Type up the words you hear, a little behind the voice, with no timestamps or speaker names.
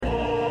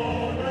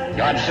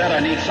God said, I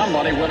need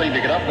somebody willing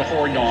to get up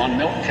before dawn,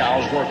 milk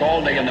cows, work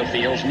all day in the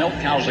fields, milk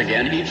cows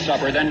again, eat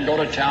supper, then go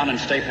to town and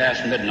stay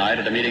past midnight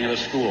at a meeting of the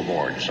school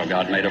board. So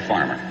God made a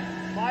farmer.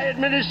 My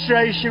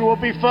administration will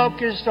be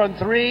focused on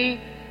three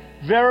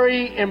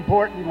very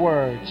important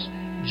words: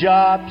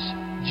 jobs,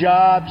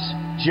 jobs,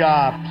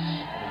 jobs.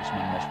 A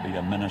policeman must be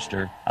a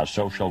minister, a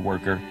social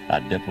worker,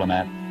 a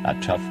diplomat, a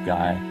tough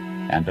guy,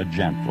 and a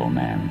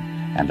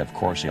gentleman. And of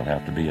course he'll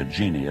have to be a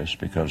genius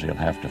because he'll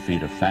have to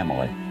feed a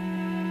family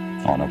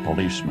on a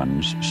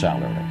policeman's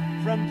salary.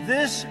 From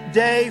this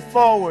day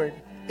forward,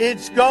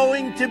 it's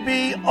going to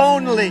be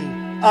only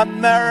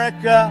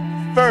America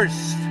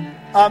first.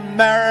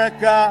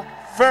 America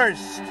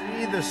first.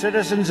 We, the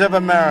citizens of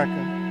America,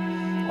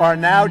 are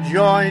now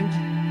joined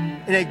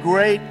in a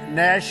great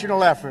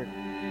national effort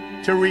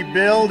to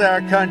rebuild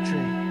our country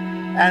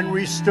and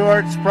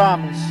restore its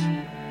promise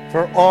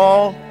for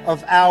all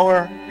of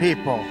our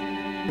people.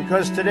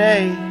 Because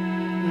today,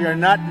 we are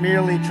not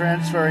merely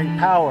transferring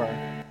power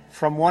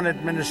from one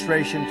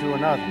administration to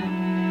another,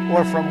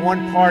 or from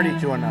one party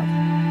to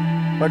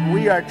another, but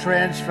we are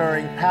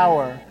transferring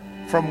power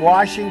from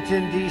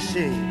Washington, D.C.,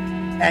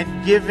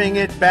 and giving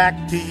it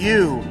back to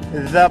you,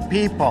 the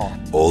people.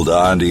 Hold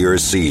on to your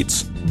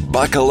seats.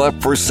 Buckle up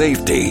for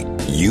safety.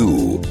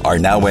 You are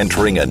now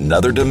entering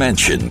another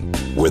dimension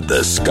with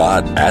The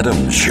Scott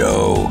Adams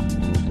Show.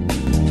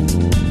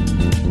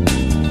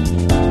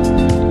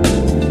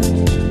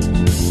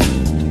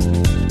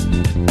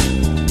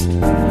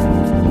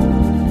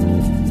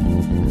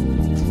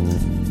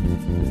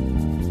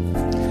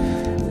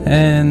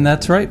 And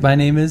that's right. My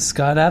name is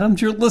Scott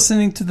Adams. You're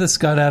listening to The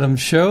Scott Adams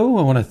Show.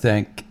 I want to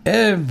thank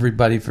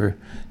everybody for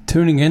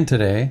tuning in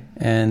today.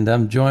 And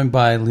I'm joined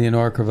by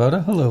Leonora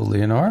Cravota. Hello,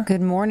 Leonora.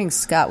 Good morning,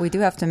 Scott. We do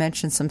have to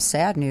mention some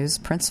sad news.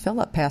 Prince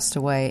Philip passed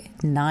away,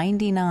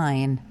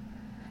 99.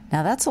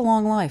 Now, that's a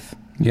long life.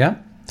 Yeah.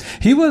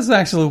 He was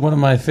actually one of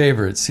my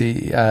favorites.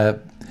 He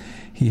had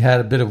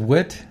a bit of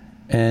wit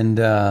and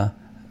a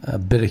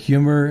bit of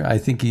humor. I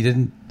think he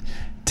didn't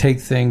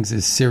take things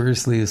as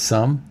seriously as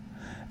some.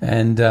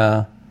 And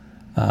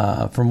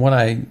from what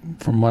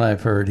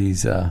I've heard,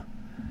 he's going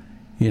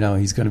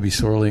to be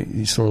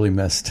sorely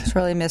missed.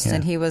 Sorely missed, Yeah.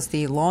 And he was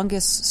the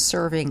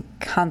longest-serving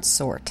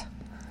consort,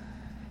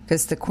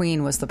 because the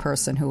Queen was the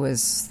person who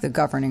was the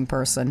governing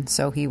person,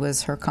 so he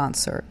was her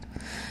consort.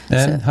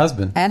 And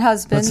husband. And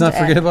husband. Let's not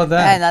forget about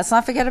that. And let's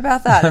not forget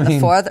about that. And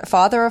the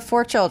father of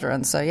 4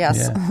 children, so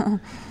yes.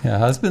 Yeah,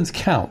 husbands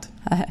count.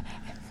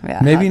 Yeah.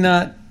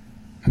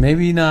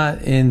 Maybe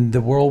not in the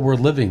world we're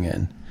living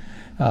in.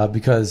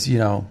 Because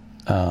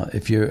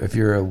if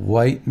you're a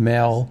white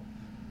male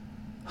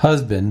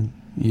husband,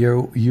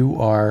 you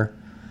are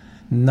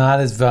not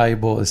as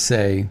valuable as,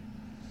 say,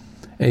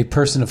 a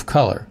person of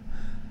color.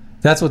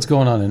 That's what's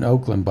going on in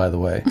Oakland, by the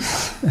way.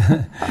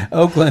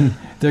 Oakland,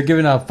 they're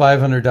giving out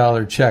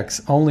 $500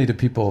 checks only to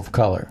people of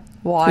color.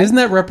 Why? Isn't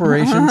that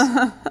reparations?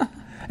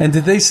 And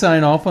did they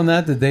sign off on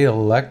that? Did they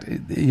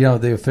elect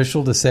the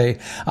official to say,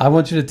 I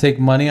want you to take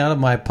money out of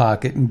my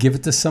pocket and give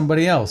it to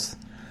somebody else?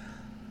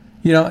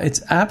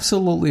 It's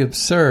absolutely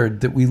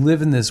absurd that we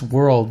live in this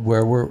world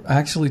where we're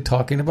actually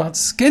talking about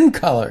skin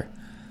color.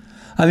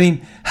 I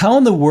mean, how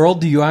in the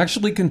world do you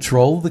actually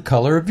control the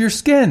color of your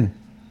skin?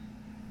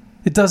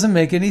 It doesn't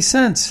make any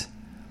sense.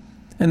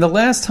 And the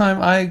last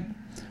time I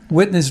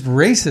witnessed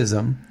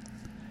racism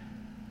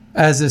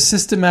as a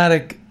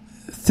systematic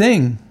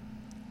thing,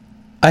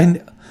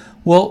 I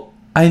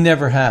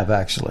never have,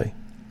 actually.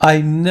 I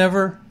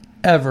never,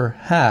 ever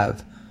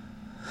have.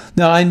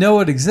 Now, I know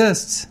it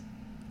exists.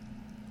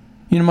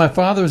 My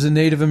father was a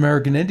Native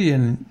American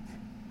Indian.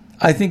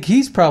 I think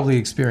he's probably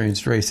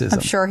experienced racism. I'm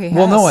sure he has.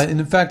 Well, no,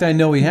 in fact, I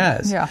know he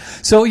has. Yeah.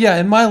 So,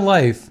 in my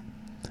life,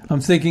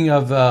 I'm thinking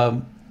of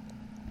a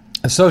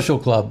social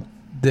club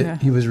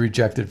that he was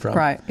rejected from.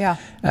 Right, yeah.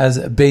 As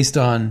based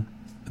on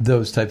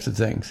those types of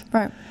things.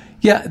 Right.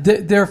 Yeah,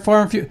 there are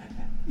far and few.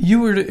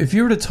 If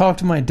you were to talk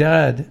to my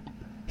dad,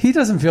 he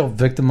doesn't feel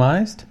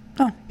victimized.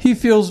 Oh. He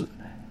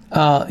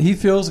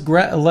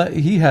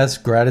has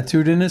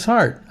gratitude in his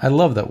heart. I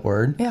love that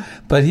word. Yeah.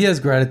 But he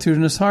has gratitude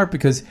in his heart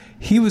because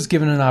he was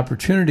given an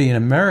opportunity in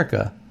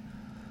America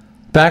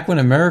back when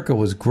America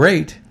was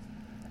great,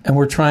 and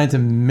we're trying to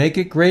make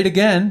it great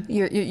again.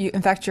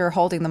 In fact, you're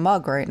holding the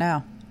mug right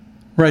now.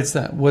 Right.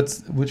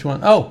 Which one?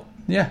 Oh,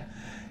 yeah.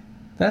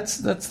 That's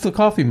the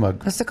coffee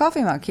mug. It's the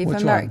coffee mug. Keep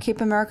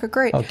America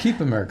great. Oh, keep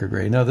America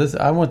great. No,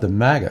 I want the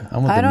MAGA.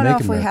 I don't know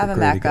if we have a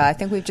MAGA. I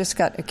think we've just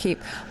got to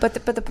keep. But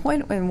the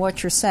point in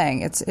what you're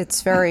saying,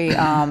 it's very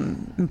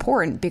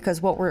important,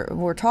 because what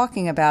we're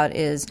talking about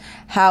is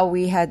how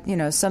we had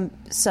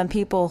some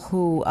people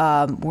who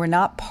were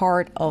not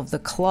part of the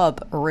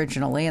club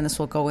originally, and this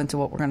will go into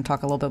what we're going to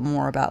talk a little bit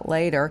more about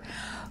later,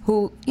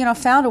 who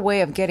found a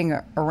way of getting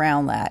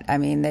around that. I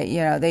mean,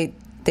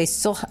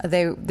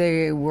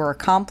 they were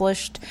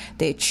accomplished.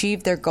 They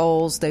achieved their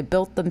goals. They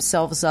built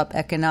themselves up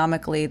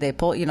economically. They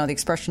pulled, the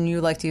expression you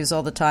like to use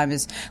all the time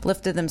is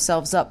lifted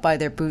themselves up by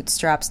their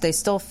bootstraps. They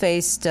still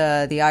faced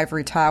the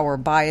ivory tower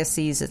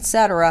biases,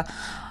 etc.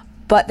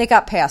 But they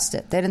got past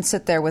it. They didn't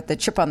sit there with the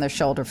chip on their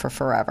shoulder for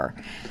forever.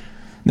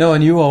 No,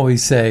 and you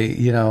always say,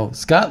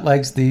 Scott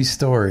likes these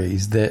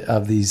stories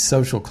of these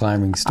social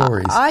climbing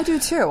stories. I do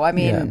too. I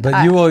mean,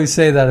 but you always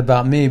say that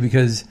about me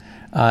because,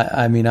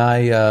 I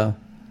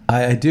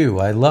do.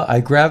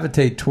 I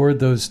gravitate toward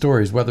those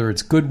stories, whether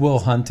it's Goodwill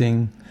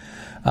Hunting,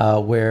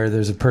 where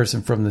there's a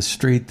person from the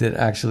street that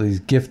actually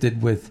is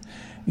gifted with,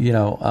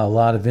 a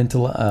lot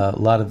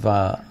of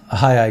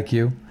high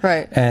IQ,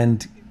 right,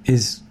 and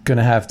is going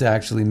to have to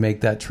actually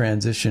make that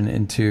transition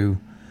into,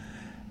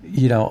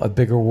 a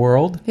bigger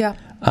world. Yeah.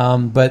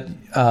 But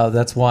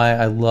that's why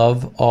I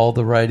love all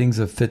the writings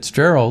of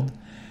Fitzgerald.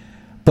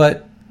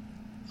 But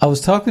I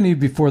was talking to you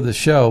before the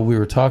show. We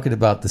were talking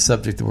about the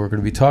subject that we're going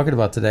to be talking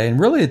about today. And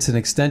really, it's an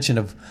extension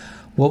of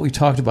what we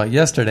talked about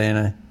yesterday. And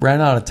I ran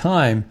out of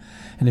time.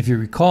 And if you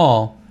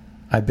recall,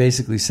 I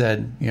basically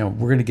said, we're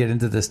going to get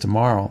into this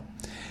tomorrow.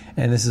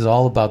 And this is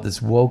all about this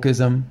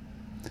wokeism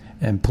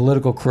and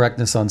political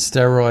correctness on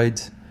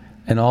steroids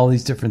and all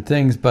these different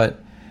things. But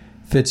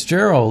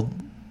Fitzgerald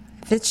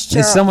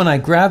is someone I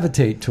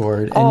gravitate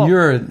toward, and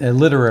you're a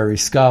literary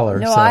scholar.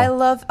 No, so. I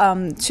love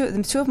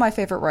two of my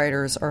favorite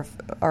writers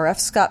are F.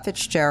 Scott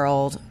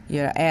Fitzgerald,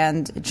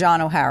 and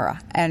John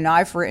O'Hara, and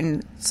I've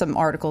written some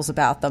articles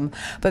about them.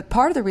 But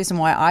part of the reason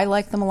why I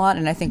like them a lot,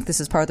 and I think this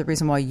is part of the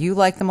reason why you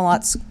like them a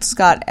lot,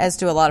 Scott, as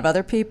do a lot of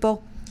other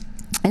people,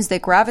 is they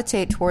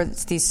gravitate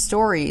towards these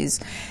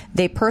stories.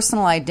 They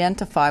personally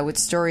identify with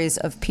stories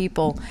of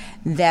people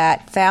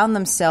that found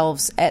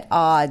themselves at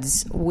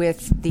odds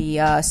with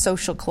the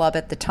social club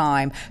at the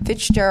time.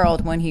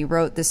 Fitzgerald, when he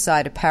wrote This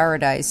Side of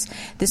Paradise,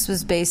 this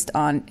was based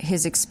on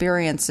his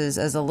experiences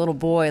as a little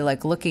boy,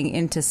 like looking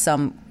into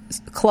some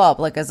club,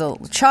 like as a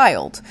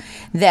child,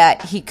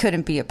 that he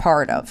couldn't be a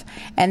part of.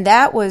 And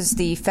that was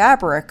the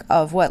fabric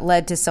of what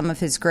led to some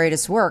of his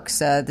greatest works,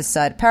 This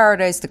Side of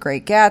Paradise, The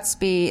Great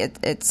Gatsby,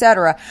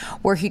 etc.,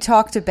 where he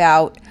talked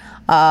about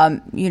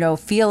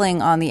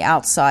feeling on the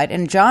outside.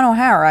 And John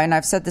O'Hara, and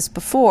I've said this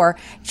before,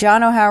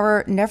 John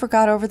O'Hara never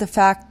got over the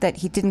fact that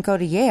he didn't go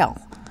to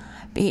Yale.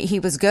 He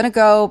was going to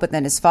go, but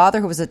then his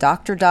father, who was a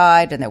doctor,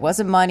 died, and there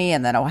wasn't money,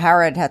 and then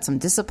O'Hara had some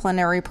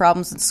disciplinary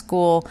problems in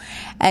school.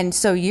 And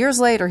so years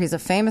later, he's a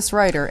famous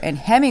writer, and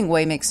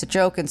Hemingway makes a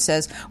joke and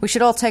says, we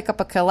should all take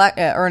up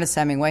Ernest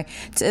Hemingway,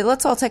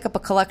 let's all take up a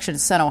collection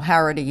and send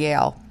O'Hara to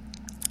Yale.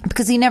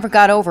 Because he never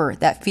got over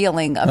that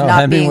feeling of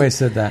not being... Hemingway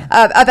said that.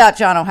 About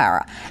John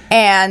O'Hara.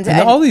 And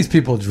all these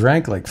people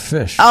drank like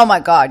fish. Oh,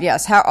 my God,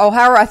 yes.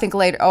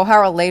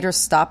 O'Hara later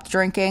stopped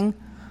drinking.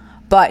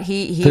 But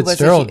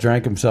Fitzgerald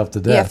drank himself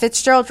to death. Yeah,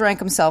 Fitzgerald drank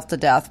himself to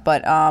death.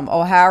 But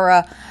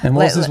O'Hara... And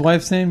what was his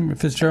wife's name,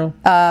 Fitzgerald?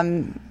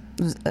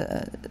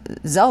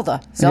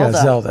 Zelda. Yeah,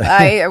 Zelda.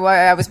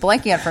 I was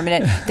blanking on it for a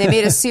minute. They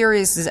made a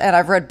series, and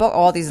I've read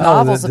all these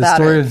novels about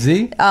it. The story of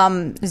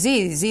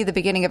Z? Z, the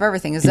beginning of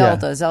everything, is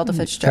Zelda. Zelda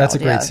Fitzgerald. That's a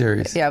great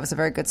series. Yeah, it was a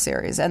very good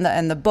series.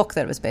 And the book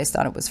that it was based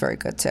on it was very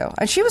good, too.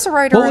 And she was a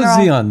writer. What was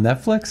Z on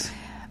Netflix?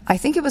 I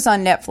think it was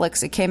on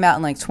Netflix. It came out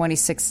in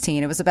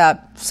 2016. It was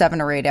about 7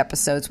 or 8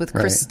 episodes with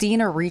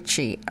Christina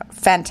Ricci.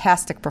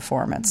 Fantastic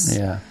performance.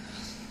 Yeah.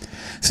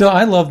 So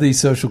I love these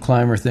social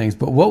climber things,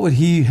 but what would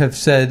he have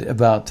said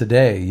about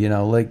today?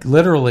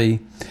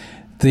 Literally,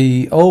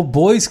 the old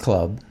boys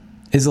club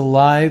is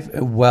alive,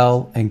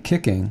 well, and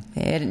kicking.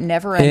 It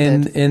never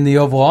ended. In the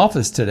Oval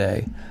Office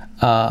today.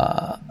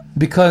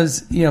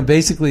 Because,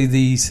 basically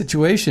the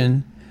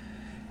situation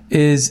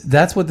is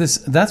that's what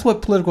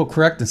political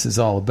correctness is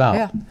all about.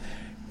 Yeah.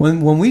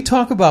 When we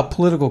talk about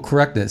political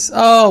correctness, you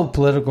don't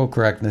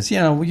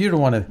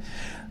want to.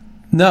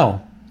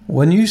 No,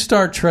 when you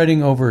start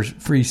treading over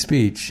free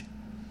speech,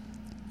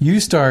 you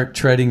start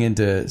treading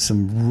into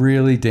some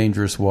really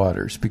dangerous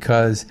waters,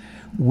 because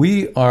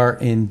we are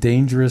in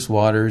dangerous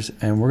waters,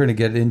 and we're going to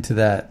get into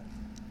that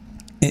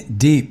in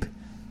deep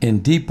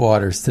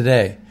waters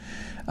today.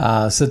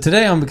 So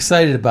today I'm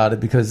excited about it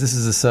because this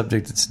is a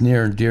subject that's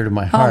near and dear to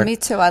my heart. Oh, me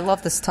too. I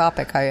love this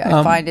topic.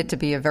 I find it to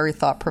be a very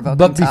thought-provoking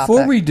topic. But before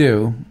topic. we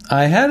do,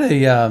 I had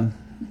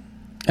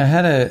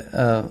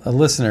a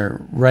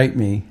listener write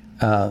me.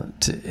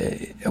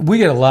 We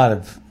get a lot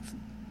of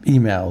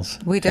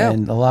emails. We do,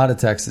 and a lot of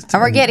texts, and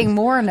we're getting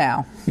more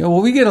now.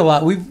 We get a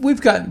lot. We've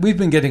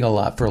been getting a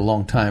lot for a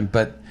long time,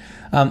 but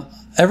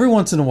every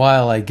once in a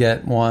while I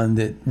get one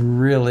that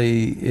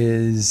really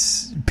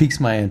piques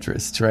my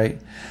interest,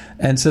 right?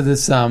 And so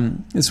this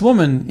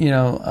woman,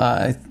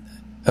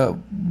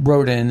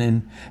 wrote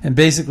in and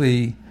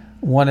basically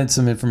wanted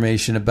some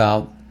information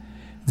about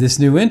this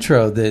new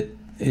intro that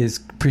is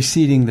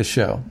preceding the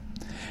show.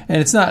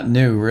 And it's not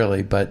new,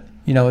 really, but,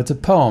 it's a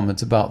poem.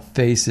 It's about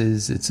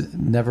faces. It's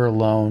Never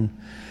Alone.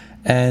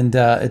 And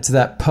it's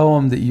that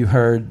poem that you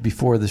heard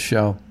before the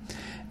show.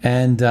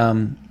 And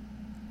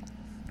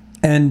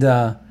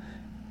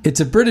it's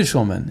a British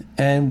woman.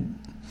 And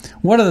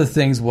one of the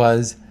things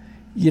was,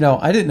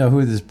 I didn't know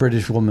who this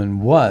British woman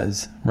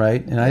was,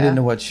 right? And I didn't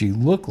know what she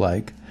looked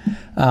like.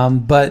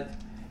 But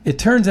it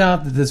turns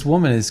out that this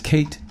woman is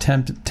Kate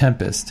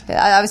Tempest.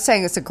 I was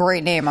saying it's a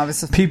great name.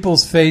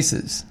 People's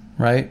Faces.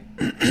 right?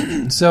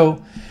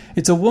 So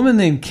it's a woman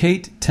named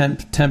Kate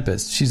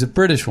Tempest. She's a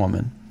British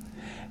woman.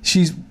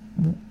 She's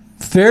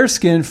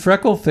fair-skinned,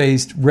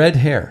 freckle-faced, red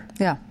hair.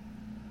 Yeah.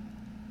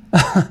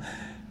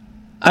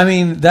 I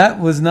mean, that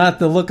was not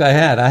the look I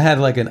had. I had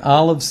like an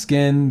olive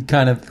skin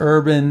kind of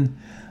urban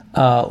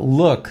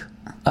look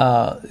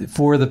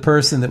for the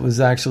person that was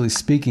actually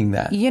speaking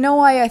that. You know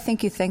why I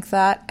think you think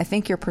that? I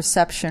think your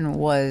perception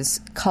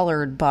was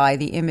colored by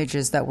the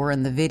images that were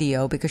in the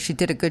video, because she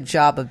did a good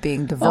job of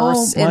being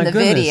diverse in the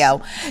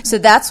video. So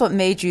that's what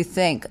made you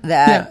think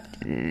that,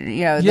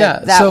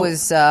 that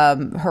was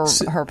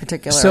her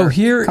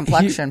particular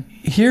complexion.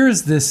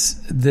 Here's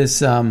this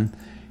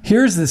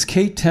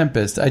Kate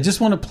Tempest. I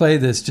just want to play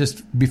this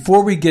just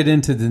before we get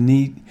into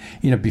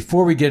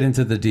before we get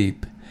into the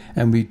deep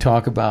and we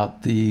talk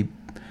about the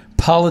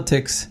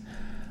politics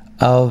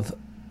of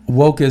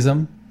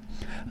wokeism.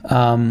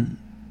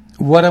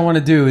 What I want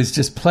to do is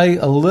just play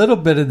a little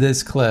bit of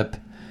this clip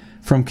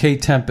from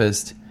Kate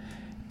Tempest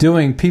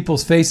doing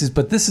people's faces,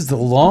 but this is the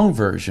long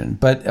version.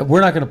 But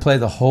we're not going to play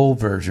the whole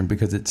version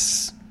because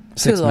it's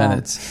 6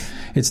 minutes.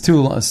 It's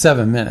too long,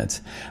 7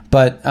 minutes.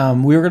 But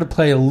we were going to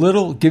play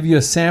give you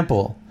a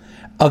sample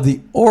of the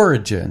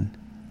origin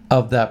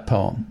of that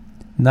poem,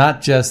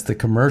 not just the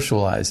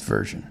commercialized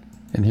version.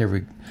 And here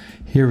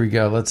we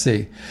go. Let's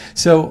see.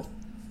 So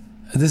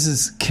this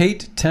is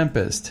Kate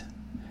Tempest,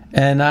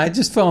 and I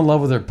just fell in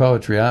love with her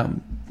poetry. I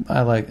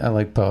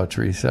like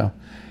poetry. So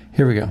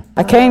here we go.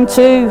 I came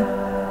to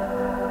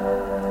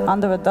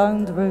under a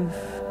domed roof.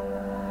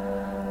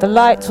 The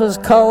light was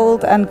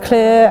cold and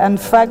clear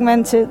and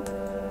fragmented.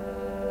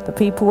 The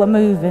people were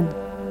moving.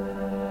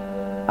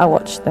 I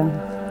watched them.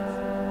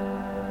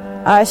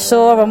 I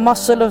saw a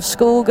muscle of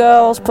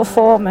schoolgirls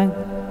performing.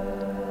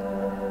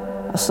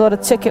 I saw the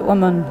ticket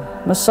woman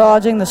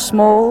massaging the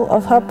small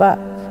of her back.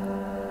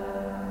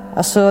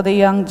 I saw the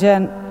young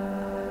gent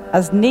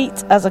as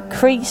neat as a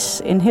crease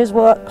in his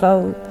work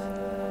clothes.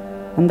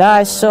 And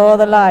I saw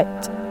the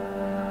light.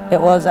 It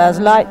was as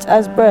light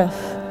as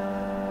breath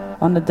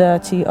on the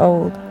dirty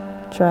old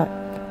track.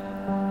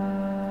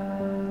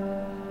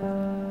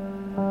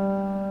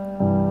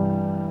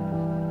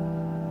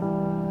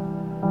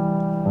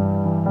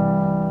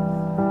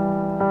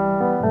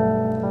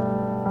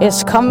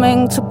 It's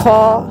coming to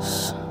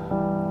pass.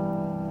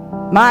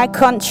 My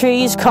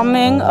country's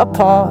coming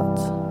apart.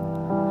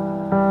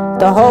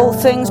 The whole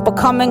thing's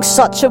becoming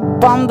such a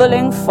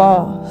bumbling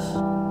farce.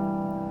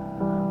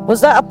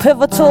 Was that a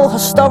pivotal,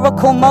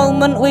 historical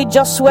moment we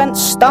just went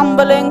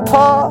stumbling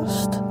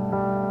past?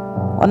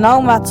 Well,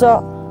 no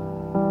matter.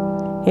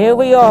 Here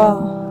we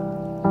are,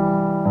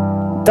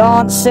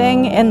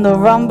 dancing in the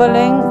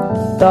rumbling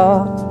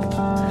dark.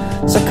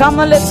 So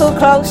come a little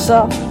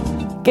closer.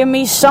 Give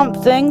me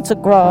something to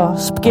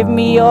grasp. Give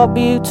me your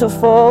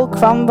beautiful,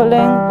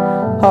 crumbling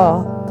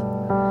heart.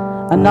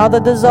 Another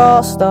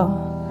disaster,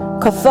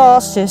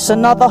 catharsis,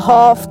 another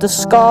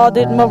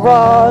half-discarded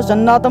mirage.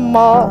 Another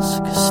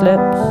mask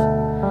slips.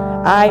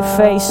 I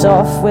face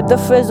off with the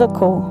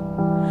physical.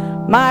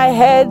 My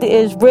head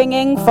is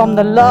ringing from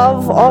the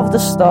love of the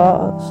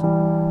stars.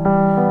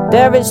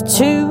 There is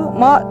too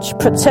much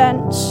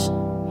pretense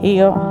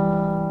here.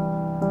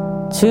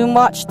 Too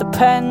much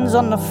depends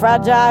on the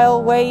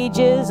fragile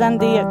wages and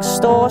the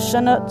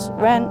extortionate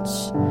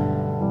rents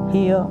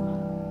here.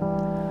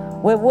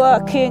 We're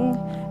working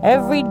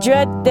every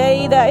dread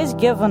day that is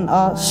given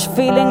us,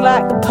 feeling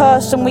like the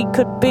person we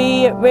could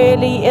be, it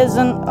really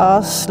isn't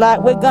us.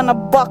 Like we're gonna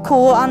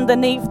buckle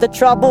underneath the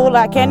trouble,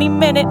 like any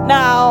minute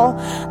now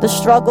the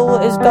struggle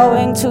is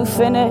going to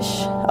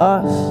finish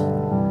us.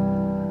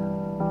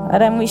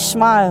 And then we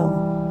smile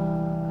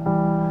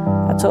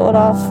at all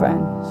our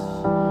friends.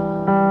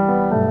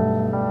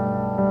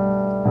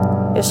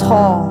 It's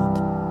hard.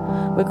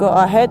 We got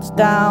our heads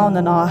down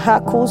and our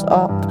hackles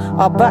up,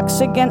 our backs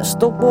against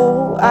the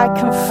wall. I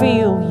can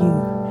feel you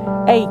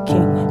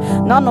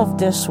aching. None of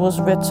this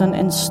was written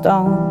in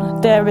stone.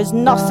 There is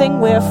nothing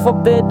we're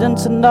forbidden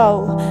to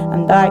know,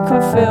 and I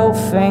can feel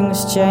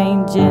things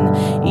changing.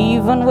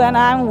 Even when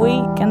I'm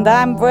weak and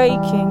I'm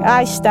breaking,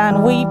 I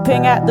stand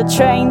weeping at the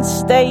train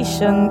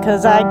station,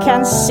 'cause I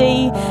can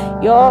see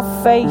your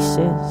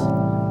faces.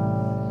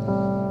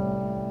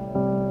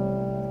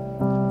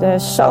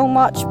 There's so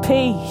much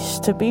peace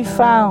to be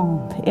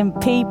found in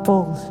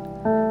people's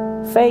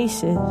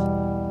faces.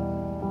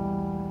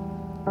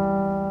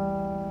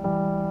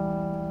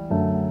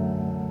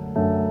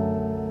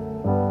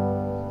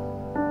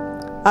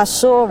 I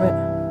saw it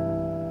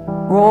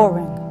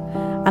roaring,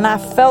 and I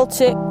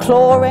felt it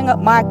clawing at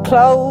my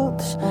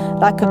clothes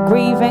like a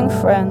grieving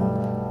friend.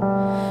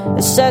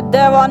 It said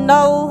there are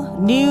no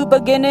new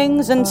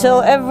beginnings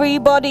until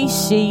everybody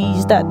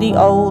sees that the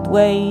old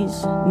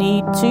ways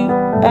need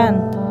to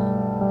end.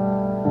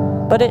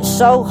 But it's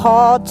so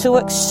hard to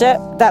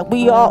accept that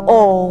we are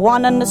all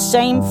one and the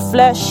same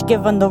flesh,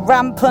 given the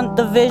rampant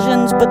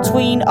divisions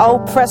between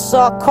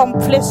oppressor,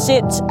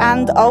 complicit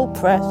and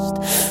oppressed.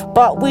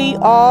 But we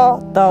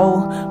are,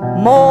 though,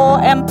 more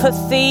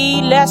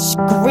empathy, less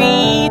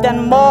greed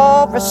and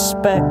more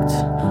respect.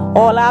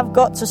 All I've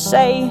got to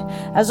say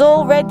has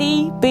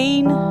already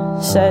been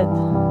said.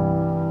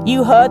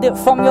 You heard it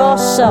from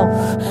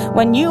yourself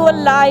when you were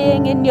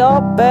lying in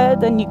your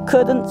bed and you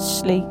couldn't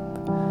sleep,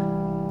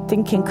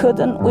 thinking,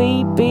 couldn't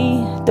we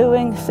be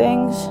doing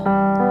things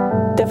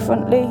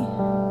differently?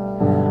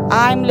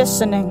 I'm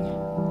listening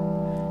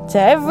to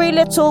every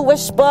little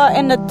whisper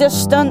in the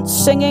distance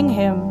singing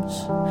hymns,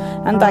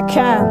 and I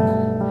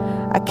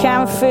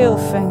can feel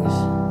things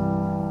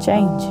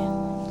changing.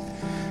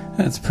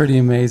 That's pretty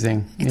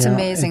amazing. It's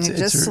amazing.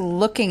 Just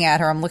looking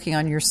at her, I'm looking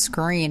on your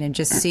screen and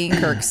just seeing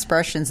her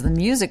expressions. The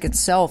music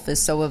itself is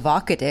so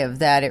evocative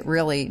that it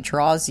really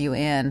draws you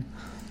in.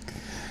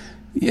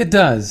 It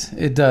does.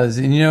 It does.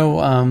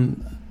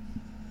 And,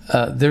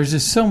 there's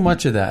just so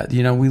much of that.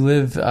 We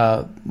live,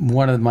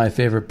 one of my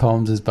favorite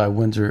poems is by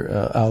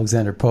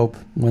Alexander Pope,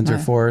 Windsor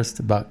Forest,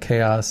 about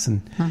chaos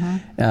and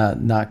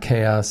not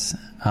chaos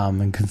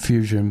and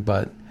confusion,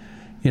 but,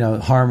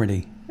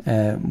 harmony.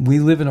 We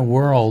live in a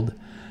world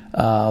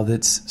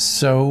that's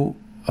so,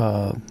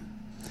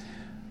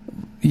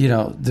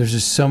 there's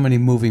just so many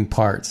moving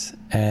parts,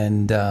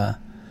 and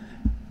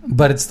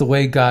but it's the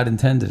way God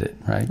intended it,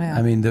 right? Yeah.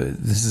 I mean,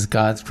 this is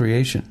God's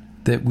creation,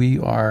 that we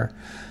are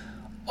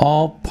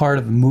all part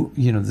of,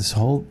 this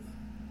whole,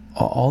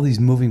 all these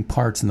moving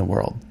parts in the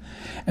world.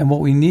 And what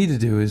we need to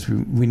do is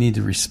we need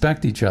to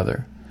respect each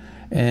other.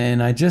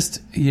 And I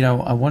just,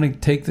 I want to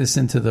take this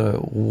into the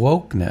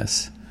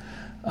wokeness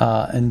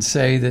and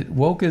say that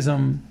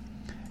wokeism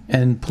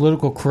and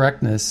political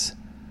correctness,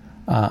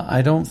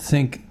 I don't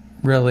think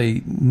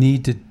really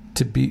need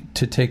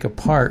to take a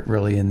part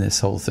really in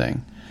this whole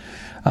thing.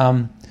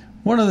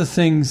 One of the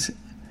things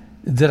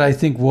that I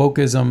think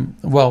wokeism,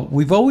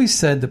 we've always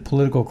said that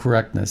political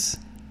correctness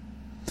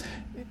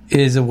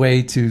is a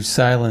way to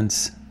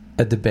silence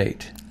a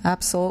debate.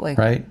 Absolutely.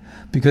 Right?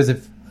 Because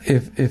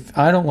if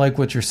I don't like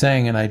what you're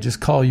saying and I just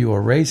call you a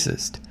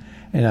racist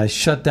and I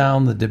shut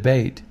down the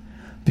debate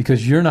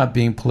because you're not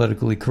being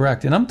politically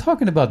correct, and I'm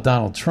talking about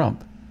Donald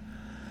Trump.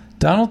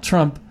 Donald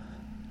Trump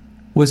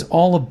was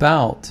all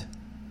about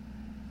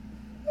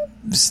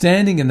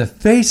standing in the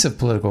face of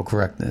political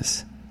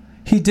correctness.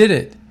 He did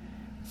it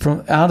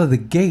from out of the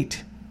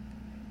gate.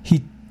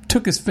 He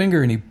took his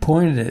finger and he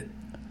pointed it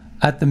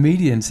at the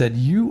media and said,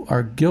 "You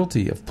are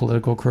guilty of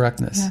political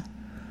correctness. Yeah.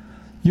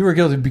 You are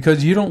guilty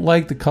because you don't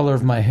like the color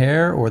of my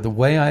hair or the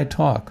way I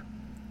talk.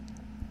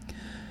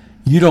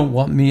 You don't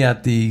want me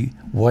at the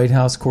White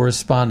House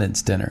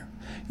Correspondents' Dinner.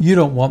 You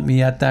don't want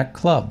me at that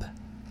club.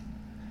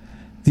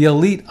 The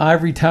elite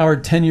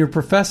ivory-towered tenure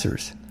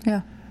professors.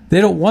 Yeah.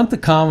 They don't want the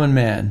common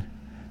man.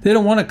 They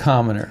don't want a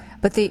commoner.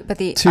 But the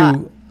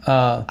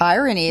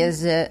irony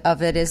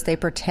of it is they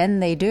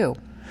pretend they do.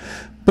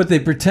 But they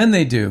pretend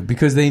they do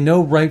because they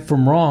know right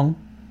from wrong.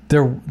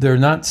 They're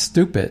not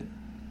stupid.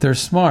 They're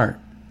smart.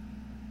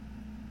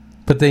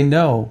 But they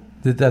know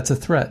that that's a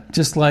threat.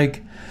 Just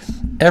like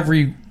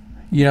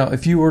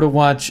if you were to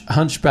watch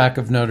Hunchback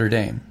of Notre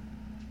Dame,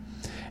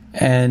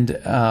 and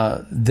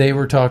they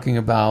were talking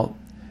about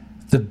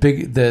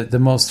the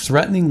most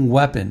threatening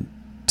weapon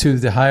to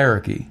the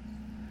hierarchy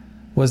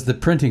was the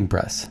printing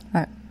press.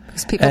 Right.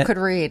 Because people could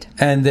read.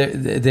 And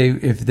they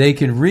if they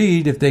can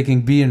read, if they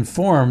can be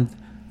informed,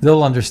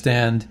 they'll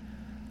understand,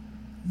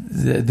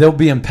 they'll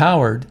be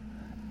empowered.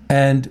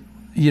 And,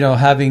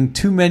 having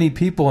too many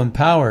people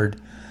empowered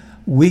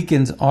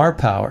weakens our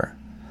power.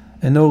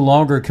 And no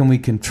longer can we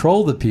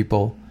control the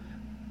people.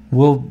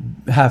 We'll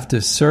have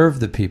to serve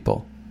the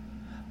people.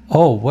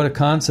 Oh, what a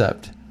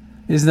concept.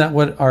 Isn't that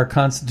what our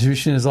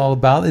Constitution is all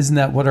about? Isn't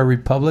that what our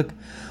republic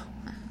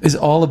is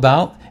all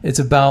about? It's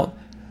about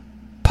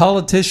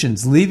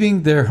politicians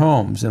leaving their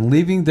homes and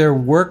leaving their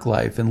work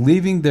life and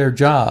leaving their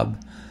job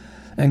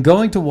and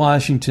going to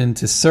Washington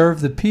to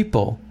serve the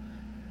people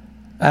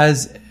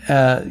as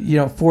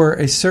for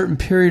a certain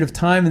period of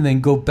time, and then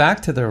go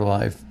back to their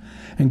life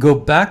and go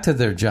back to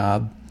their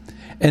job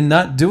and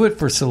not do it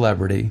for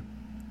celebrity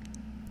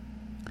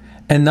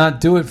and not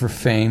do it for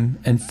fame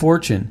and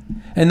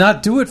fortune and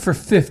not do it for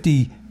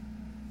 50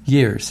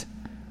 years,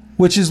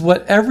 which is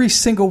what every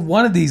single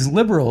one of these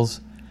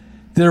liberals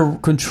that are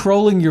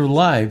controlling your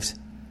lives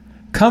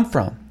come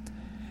from.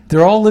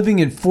 They're all living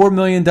in $4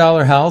 million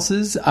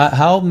houses.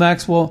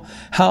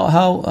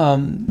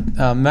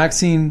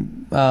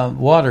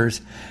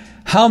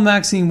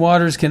 Maxine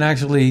Waters can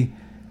actually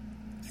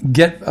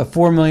get a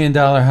 $4 million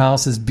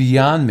house is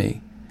beyond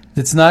me.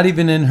 It's not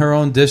even in her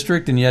own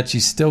district, and yet she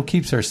still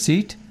keeps her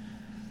seat.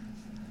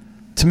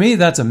 To me,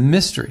 that's a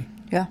mystery.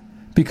 Yeah.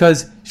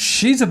 Because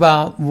she's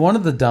about one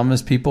of the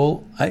dumbest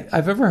people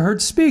I've ever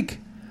heard speak.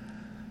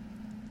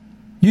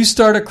 You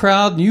start a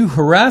crowd and you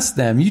harass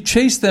them. You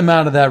chase them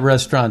out of that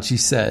restaurant, she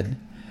said.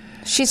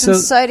 She's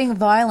inciting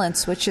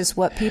violence, which is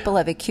what people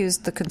have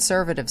accused the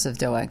conservatives of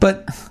doing.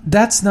 But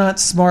that's not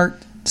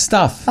smart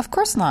stuff. Of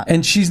course not.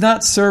 And she's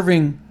not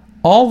serving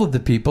all of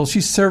the people.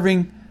 She's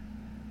serving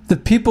the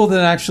people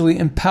that actually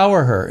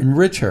empower her,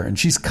 enrich her. And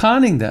she's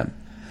conning them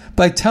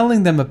by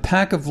telling them a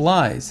pack of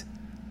lies.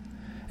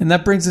 And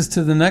that brings us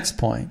to the next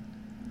point.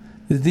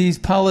 These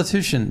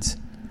politicians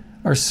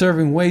are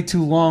serving way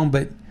too long,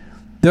 but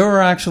there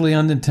are actually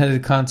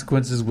unintended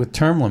consequences with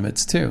term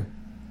limits too.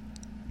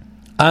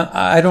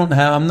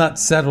 I'm not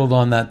settled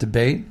on that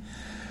debate.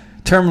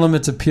 Term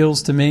limits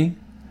appeals to me,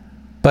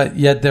 but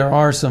yet there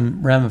are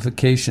some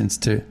ramifications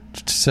to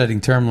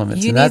setting term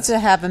limits. You need to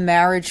have a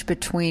marriage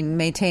between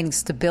maintaining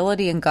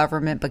stability in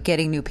government but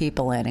getting new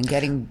people in and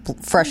getting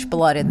fresh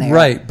blood in there.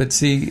 Right, but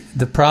see,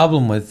 the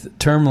problem with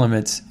term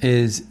limits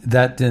is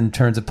that then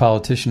turns a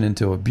politician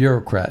into a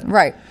bureaucrat.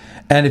 Right.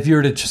 And if you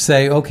were to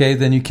say, okay,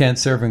 then you can't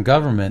serve in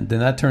government, then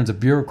that turns a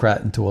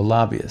bureaucrat into a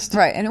lobbyist.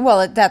 Right. And,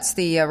 well, that's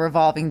the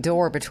revolving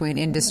door between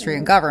industry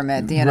and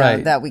government,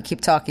 right, that we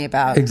keep talking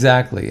about.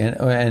 Exactly.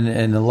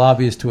 And a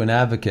lobbyist to an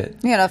advocate.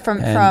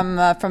 From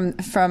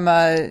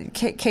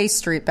K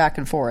Street back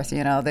and forth,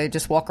 they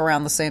just walk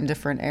around the same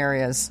different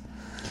areas.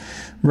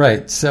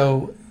 Right.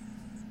 So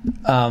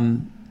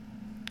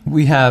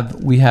we have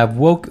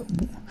woke.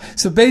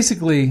 So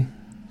basically,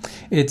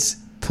 it's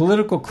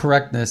political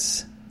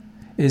correctness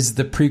is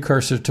the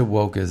precursor to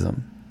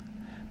wokeism.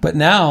 But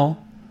now,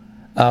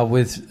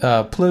 with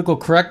political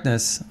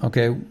correctness,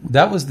 okay,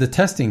 that was the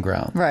testing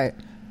ground. Right.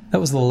 That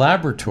was the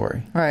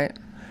laboratory. Right.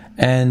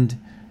 And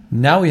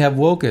now we have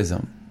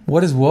wokeism.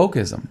 What is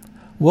wokeism?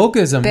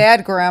 Wokeism...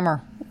 Bad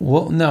grammar.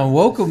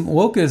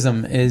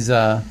 Wokeism is,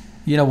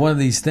 one of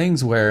these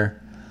things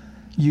where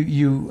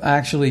you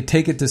actually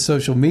take it to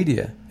social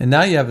media. And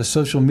now you have a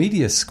social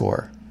media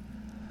score.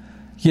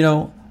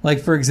 Like,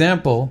 for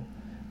example...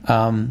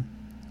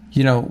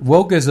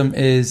 wokeism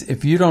is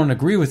if you don't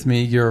agree with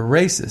me, you're a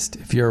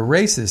racist. If you're a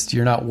racist,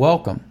 you're not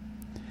welcome.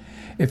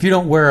 If you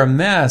don't wear a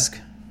mask,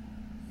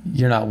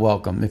 you're not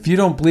welcome. If you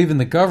don't believe in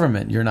the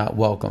government, you're not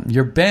welcome.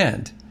 You're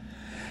banned.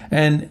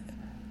 And,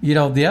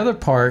 the other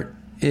part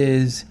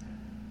is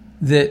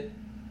that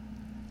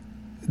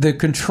the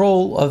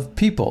control of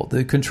people,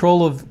 the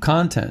control of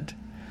content.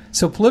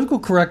 So political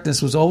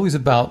correctness was always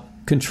about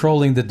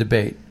controlling the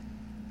debate.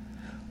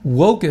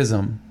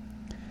 Wokeism,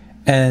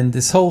 and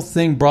this whole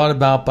thing brought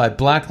about by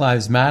Black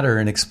Lives Matter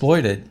and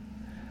exploited.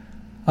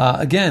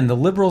 Again, the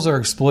liberals are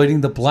exploiting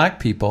the black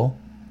people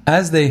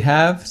as they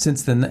have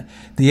since the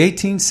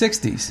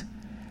 1860s,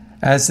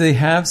 as they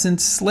have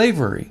since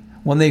slavery,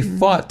 when they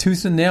fought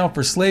tooth and nail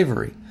for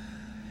slavery.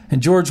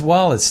 And George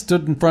Wallace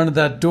stood in front of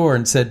that door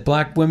and said,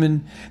 black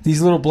women,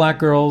 these little black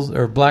girls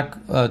or black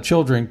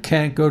children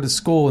can't go to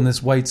school in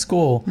this white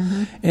school.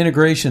 Mm-hmm.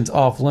 Integration's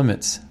off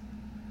limits.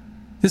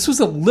 This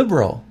was a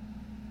liberal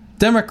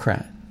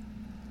Democrat.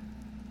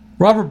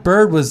 Robert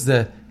Byrd was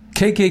the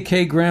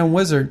KKK Grand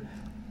Wizard,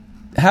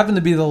 happened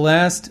to be the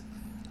last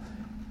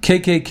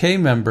KKK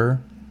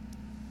member,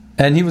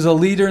 and he was a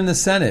leader in the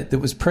Senate that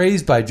was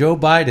praised by Joe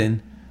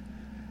Biden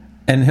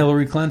and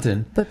Hillary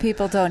Clinton. But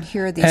people don't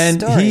hear these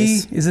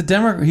stories.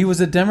 And he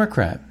was a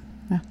Democrat.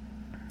 Yeah.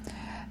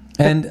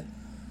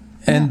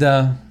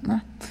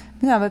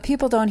 But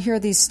people don't hear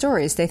these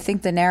stories. They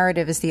think the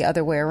narrative is the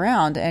other way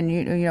around. And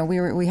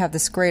we have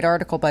this great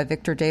article by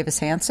Victor Davis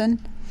Hanson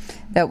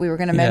that we were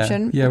going to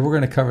mention. Yeah, we're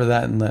going to cover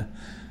that in the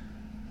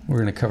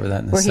where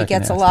he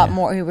gets a lot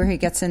more, where he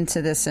gets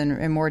into this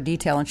in more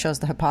detail and shows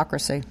the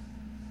hypocrisy.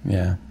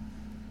 Yeah.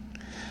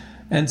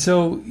 And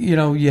so,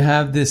 you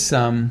have this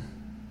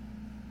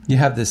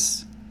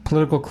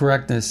political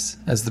correctness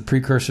as the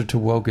precursor to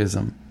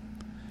wokeism.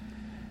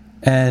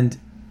 And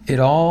it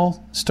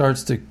all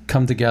starts to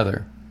come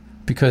together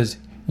because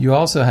you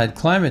also had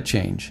climate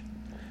change.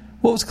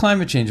 What was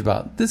climate change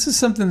about? This is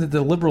something that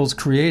the liberals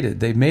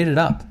created. They made it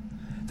up.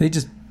 They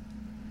just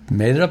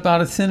made it up out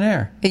of thin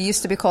air. It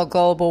used to be called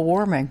global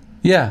warming.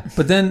 Yeah,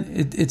 but then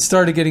it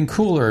started getting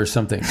cooler or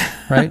something,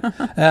 right?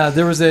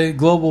 There was a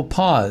global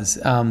pause.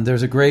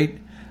 There's a great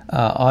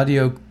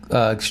audio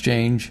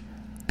exchange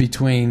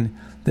between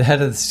the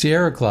head of the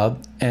Sierra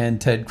Club and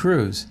Ted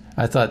Cruz.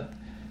 I thought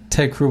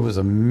Ted Cruz was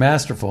a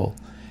masterful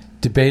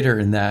debater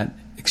in that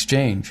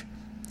exchange.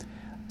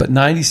 But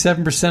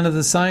 97% of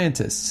the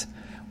scientists,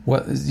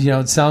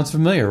 it sounds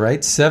familiar, right?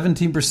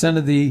 17%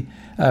 of the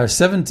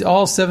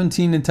all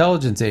 17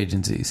 intelligence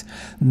agencies,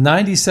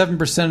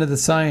 97% of the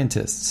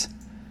scientists,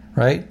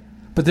 right?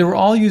 But they were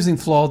all using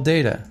flawed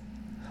data.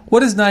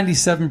 What is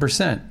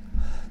 97%?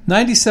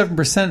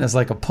 97% is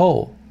like a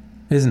poll,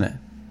 isn't it?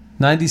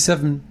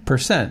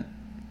 97%.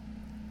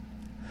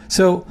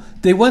 So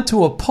they went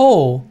to a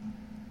poll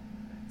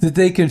that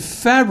they can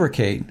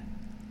fabricate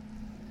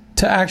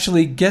to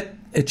actually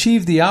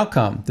achieve the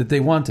outcome that they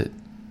wanted.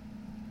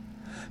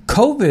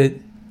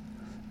 COVID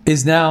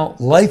is now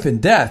life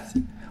and death.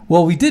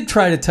 Well, we did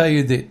try to tell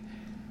you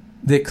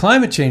that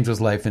climate change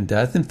was life and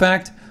death. In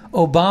fact,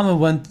 Obama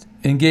went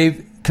and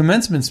gave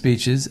commencement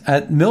speeches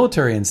at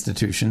military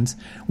institutions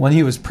when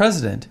he was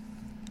president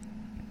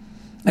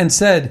and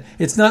said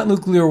it's not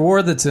nuclear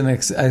war that's an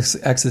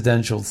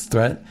existential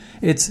threat.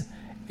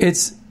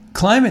 It's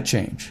climate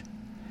change.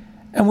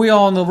 And we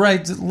all on the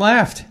right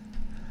laughed.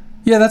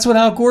 Yeah, that's what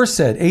Al Gore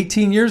said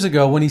 18 years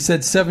ago when he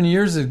said 7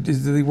 years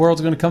the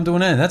world's going to come to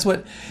an end. That's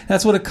what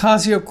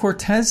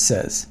Ocasio-Cortez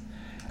says.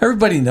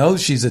 Everybody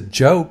knows she's a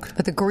joke.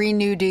 But the Green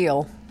New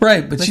Deal.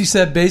 Right, but she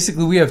said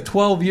basically we have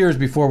 12 years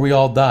before we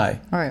all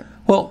die. All right.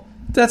 Well,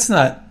 that's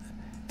not...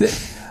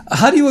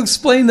 How do you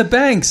explain the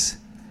banks?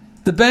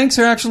 The banks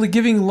are actually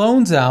giving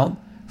loans out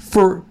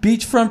for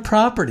beachfront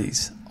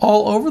properties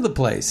all over the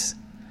place.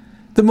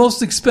 The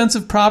most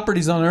expensive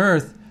properties on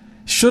earth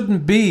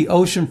shouldn't be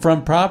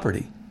oceanfront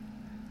property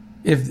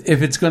if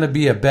it's going to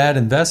be a bad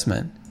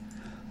investment.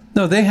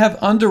 No, they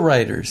have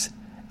underwriters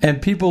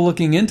and people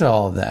looking into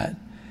all of that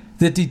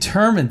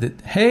determine that,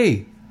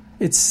 hey,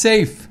 it's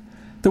safe.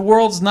 The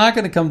world's not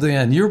going to come to the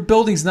end. Your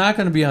building's not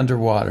going to be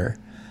underwater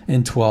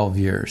in 12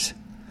 years.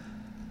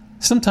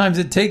 Sometimes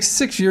it takes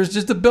 6 years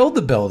just to build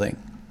the building.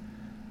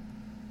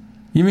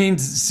 You mean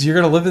you're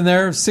going to live in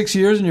there 6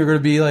 years and you're going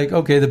to be like,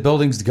 okay, the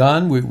building's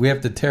gone. We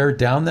have to tear it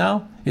down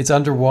now. It's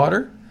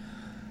underwater.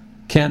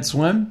 Can't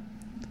swim.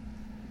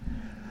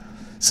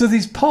 So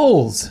these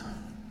polls,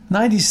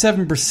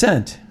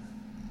 97%,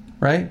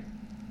 right?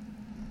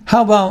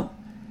 How about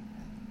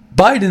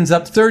Biden's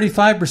up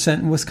 35%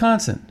 in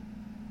Wisconsin?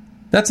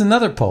 That's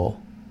another poll.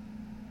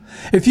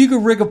 If you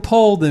could rig a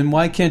poll, then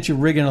why can't you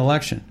rig an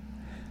election?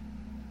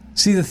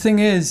 See, the thing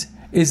is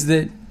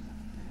that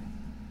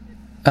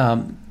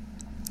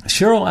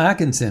Cheryl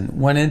Atkinson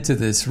went into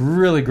this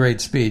really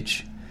great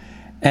speech,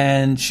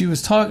 and she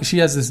was talking. She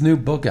has this new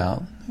book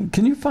out.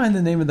 Can you find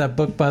the name of that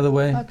book, by the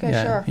way? Okay,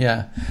 yeah, sure.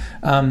 Yeah.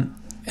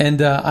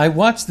 And I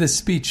watched this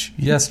speech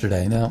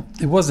yesterday. Now,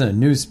 it wasn't a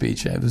news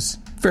speech. It was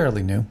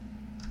fairly new.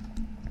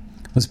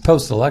 It was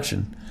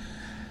post-election.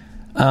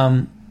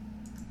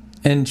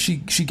 And she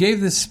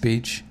gave this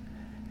speech,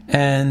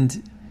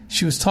 and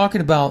she was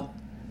talking about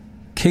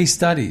case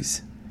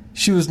studies.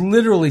 She was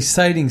literally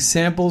citing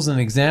samples and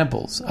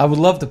examples. I would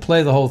love to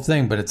play the whole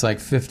thing, but it's like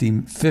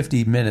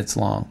 50 minutes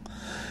long.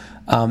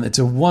 It's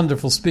a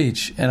wonderful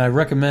speech, and I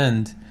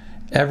recommend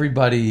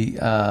everybody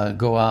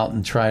go out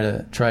and try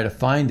to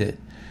find it.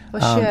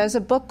 Well, she has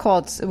a book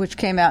which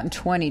came out in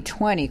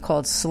 2020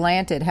 called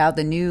Slanted: How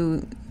the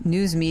New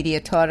News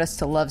Media Taught Us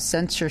to Love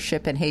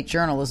Censorship and Hate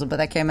Journalism, but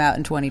that came out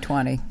in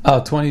 2020.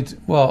 Oh,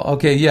 well,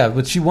 okay, yeah,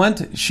 but she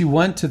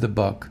went to the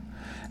book,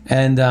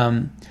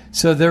 and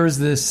so there was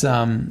this.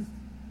 Let's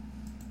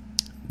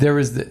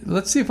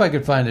see if I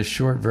could find a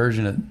short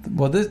version of.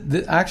 Well,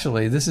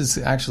 this is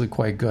actually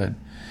quite good.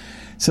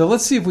 So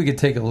let's see if we could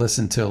take a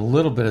listen to a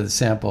little bit of the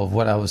sample of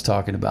what I was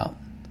talking about.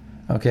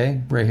 Okay,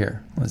 right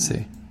here. Let's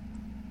see.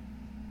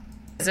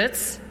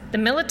 Visits, the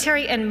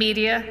military and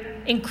media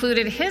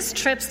included his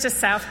trips to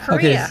South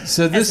Korea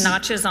as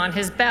notches on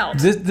his belt.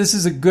 This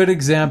is a good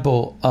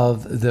example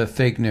of the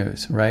fake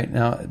news, right?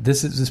 Now,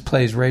 this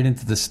plays right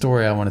into the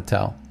story I want to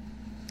tell.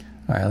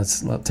 All right,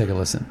 let's take a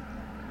listen.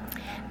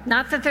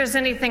 Not that there's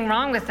anything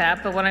wrong with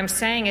that, but what I'm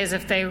saying is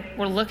if they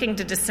were looking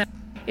to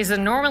is a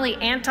normally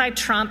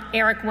anti-Trump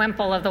Eric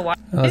Wemple of the White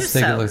House. Let's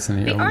take a listen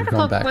here. The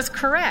article was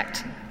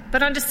correct,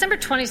 but on December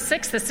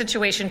 26th, the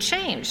situation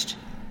changed.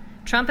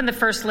 Trump and the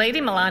First Lady,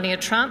 Melania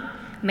Trump,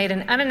 made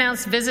an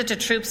unannounced visit to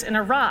troops in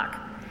Iraq.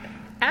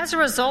 As a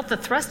result, the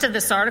thrust of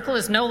this article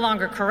is no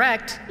longer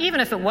correct, even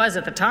if it was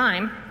at the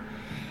time.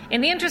 In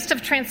the interest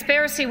of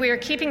transparency, we are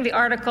keeping the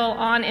article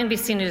on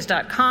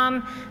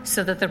NBCnews.com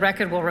so that the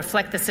record will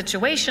reflect the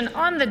situation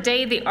on the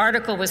day the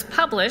article was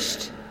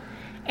published,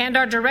 and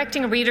are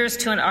directing readers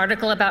to an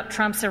article about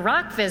Trump's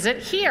Iraq visit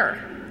here.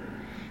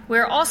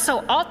 We're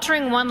also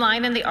altering one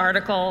line in the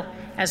article,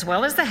 as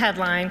well as the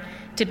headline,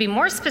 to be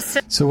more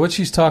specific. So what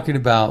she's talking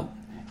about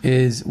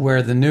is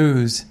where the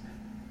news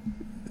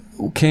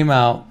came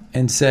out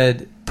and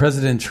said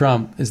President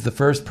Trump is the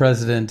first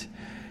president,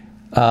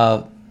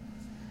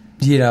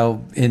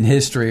 in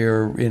history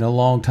or in a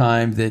long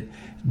time that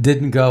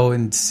didn't go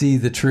and see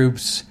the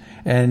troops,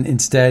 and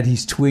instead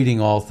he's tweeting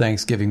all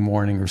Thanksgiving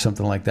morning or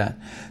something like that.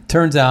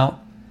 Turns out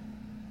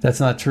that's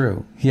not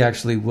true. He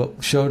actually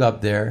showed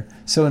up there.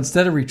 So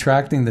instead of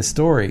retracting the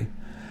story,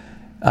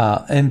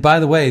 and by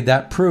the way,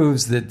 that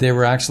proves that they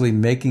were actually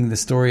making the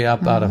story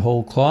up out of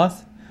whole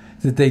cloth,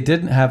 that they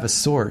didn't have a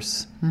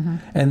source. Mm-hmm.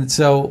 And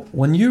so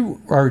when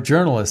you are a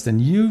journalist and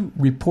you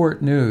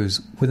report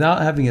news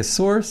without having a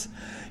source,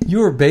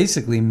 you are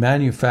basically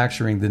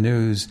manufacturing the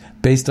news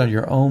based on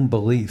your own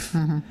belief,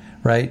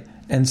 right?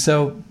 And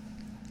so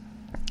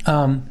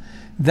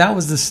that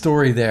was the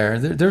story there.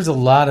 There's a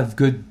lot of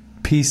good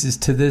pieces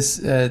to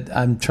this.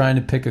 I'm trying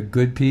to pick a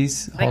good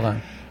piece. Hold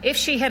on. If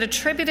she had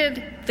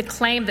attributed the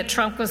claim that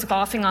Trump was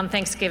golfing on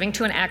Thanksgiving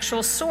to an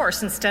actual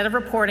source instead of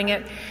reporting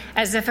it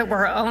as if it were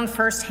her own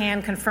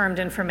firsthand confirmed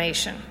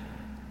information.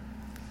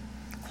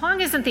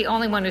 Kwong isn't the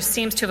only one who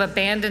seems to have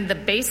abandoned the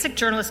basic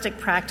journalistic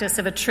practice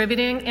of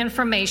attributing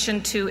information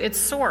to its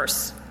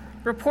source.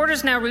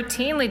 Reporters now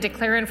routinely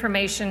declare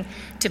information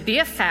to be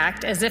a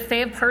fact as if they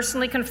have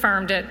personally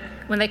confirmed it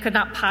when they could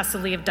not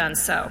possibly have done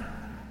so.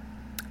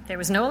 There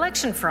was no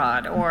election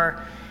fraud,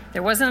 or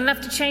there wasn't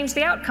enough to change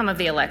the outcome of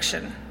the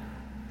election.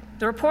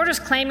 The reporters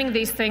claiming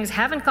these things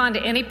haven't gone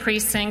to any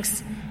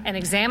precincts and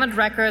examined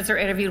records or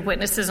interviewed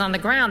witnesses on the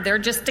ground. They're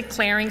just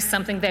declaring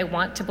something they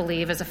want to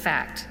believe as a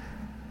fact.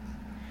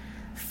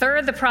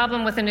 Third, the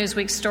problem with the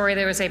Newsweek story,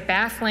 there was a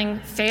baffling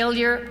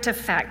failure to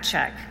fact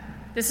check.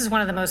 This is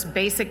one of the most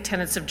basic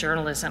tenets of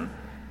journalism.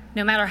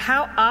 No matter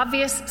how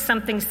obvious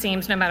something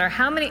seems, no matter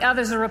how many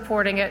others are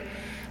reporting it,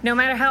 no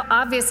matter how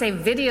obvious a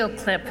video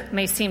clip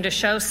may seem to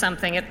show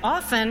something, it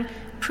often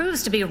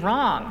proves to be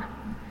wrong.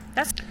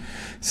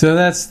 So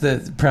that's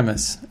the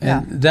premise.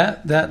 And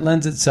that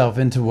lends itself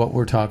into what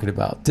we're talking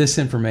about,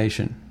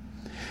 disinformation.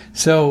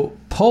 So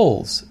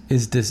polls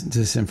is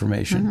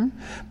disinformation.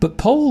 But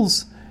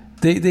polls,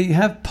 they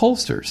have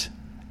pollsters,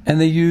 and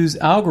they use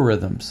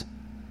algorithms,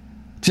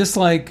 just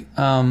like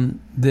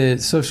the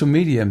social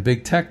media and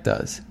big tech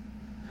does.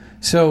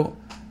 So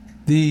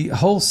the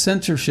whole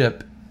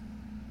censorship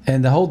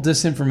and the whole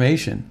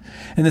disinformation,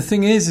 and the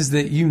thing is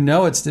that you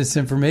know it's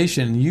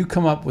disinformation, and you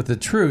come up with the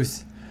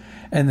truth,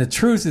 and the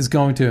truth is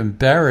going to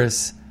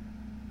embarrass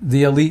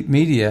the elite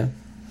media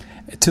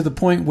to the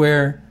point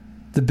where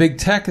the big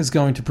tech is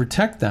going to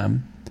protect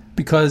them,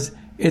 because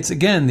it's,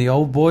 again, the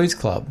old boys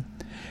club.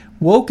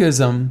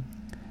 Wokeism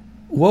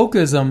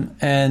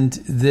and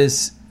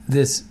this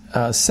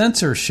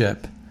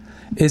censorship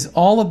is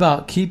all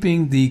about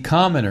keeping the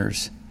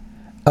commoners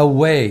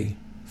away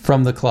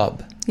from the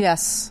club.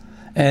 Yes.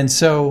 And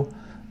so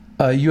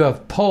you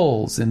have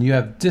polls and you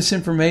have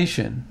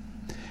disinformation,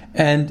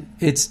 and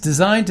it's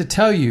designed to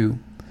tell you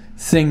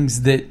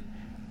things that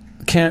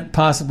can't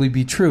possibly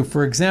be true.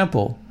 For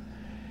example,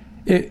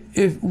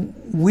 if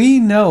we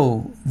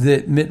know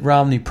that Mitt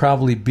Romney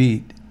probably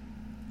beat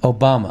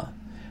Obama,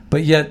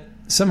 but yet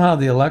somehow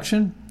the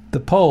election,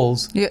 the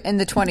polls in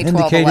the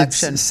 2012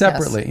 election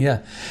separately,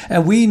 yes.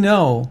 And we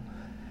know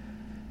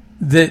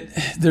that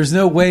there's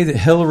no way that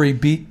Hillary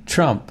beat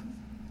Trump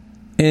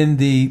in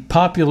the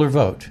popular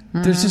vote.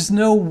 There's just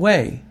no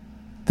way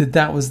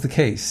that was the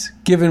case,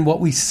 given what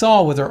we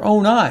saw with our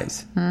own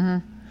eyes.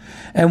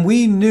 And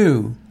we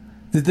knew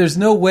that there's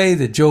no way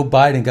that Joe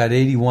Biden got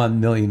 81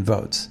 million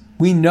votes.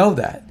 We know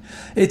that.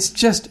 It's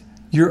just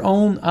your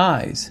own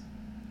eyes.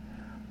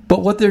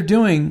 But what they're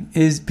doing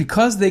is,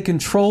 because they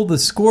control the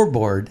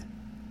scoreboard,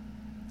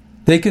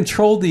 they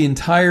control the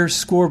entire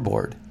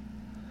scoreboard.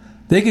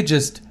 They could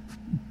just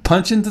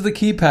punch into the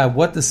keypad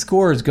what the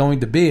score is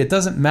going to be. It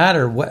doesn't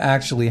matter what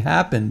actually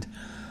happened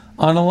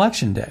on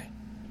Election Day.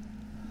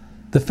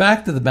 The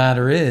fact of the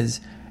matter is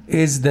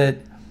that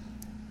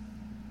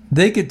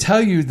they could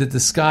tell you that the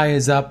sky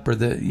is up, or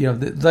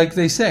like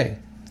they say.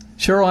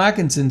 Cheryl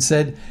Atkinson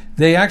said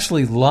they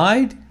actually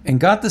lied and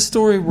got the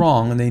story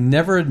wrong, and they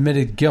never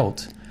admitted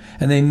guilt,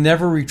 and they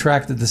never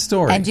retracted the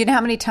story. And do you know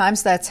how many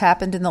times that's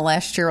happened in the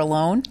last year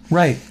alone?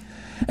 Right.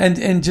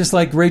 And just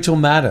like Rachel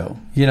Maddow,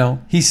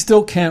 he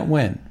still can't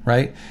win,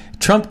 right?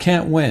 Trump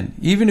can't win.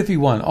 Even if he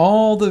won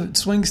all the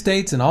swing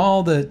states and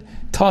all the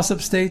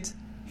toss-up states,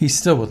 he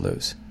still would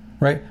lose,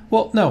 right?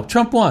 Well, no,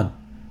 Trump won,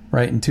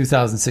 right, in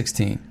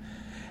 2016.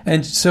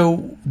 And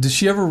so does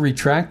she ever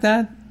retract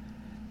that?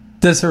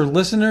 Does her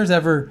listeners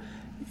ever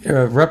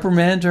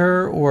reprimand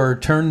her or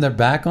turn their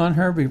back on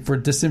her for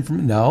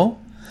disinformation? No.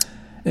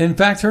 In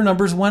fact, her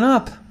numbers went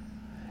up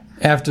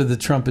after the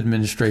Trump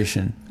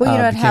administration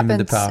what came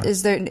into power.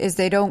 Is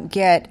they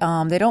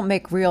don't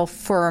make real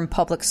firm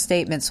public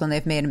statements when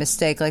they've made a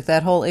mistake, like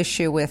that whole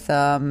issue with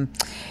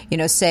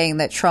saying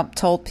that Trump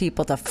told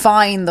people to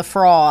find the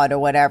fraud or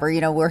whatever,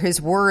 where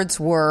his words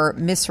were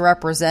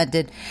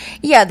misrepresented.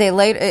 Yeah,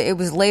 it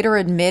was later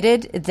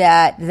admitted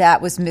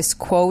that was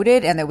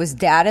misquoted, and there was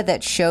data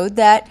that showed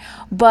that,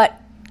 but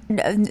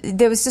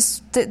there was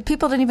just,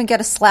 people didn't even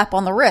get a slap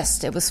on the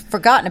wrist. It was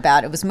forgotten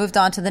about. It was moved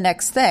on to the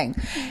next thing.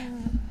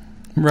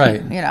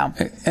 Right.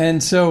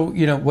 And so,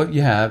 what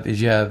you have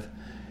is you have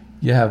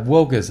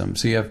wokeism.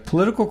 So you have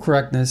political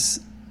correctness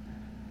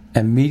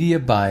and media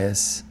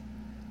bias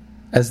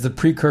as the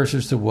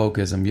precursors to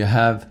wokeism. You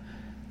have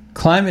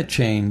climate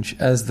change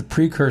as the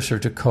precursor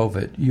to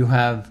COVID. You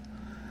have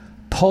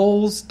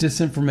polls,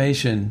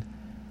 disinformation,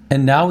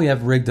 and now we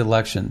have rigged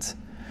elections.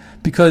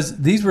 Because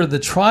these were the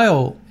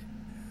trial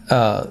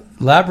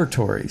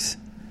laboratories.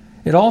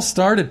 It all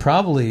started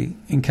probably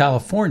in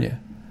California.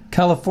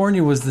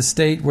 California was the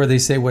state where they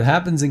say what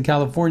happens in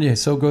California,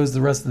 so goes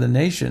the rest of the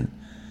nation.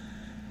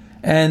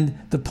 And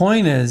the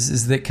point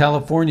is that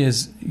California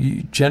is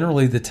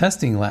generally the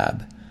testing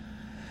lab.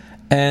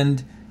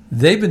 And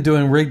they've been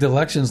doing rigged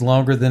elections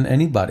longer than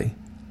anybody.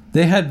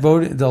 They had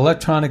the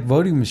electronic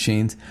voting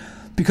machines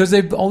because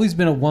they've always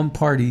been a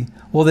one-party.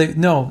 Well,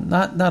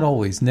 not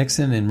always.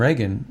 Nixon and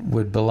Reagan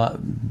would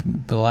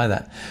belie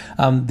that.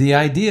 The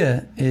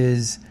idea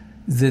is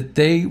that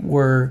they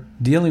were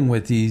dealing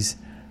with these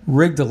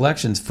rigged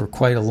elections for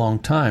quite a long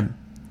time,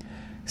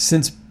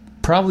 since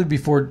probably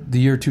before the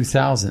year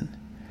 2000.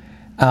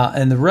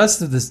 And the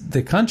rest of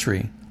the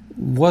country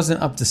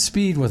wasn't up to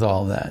speed with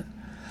all that.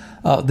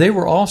 They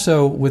were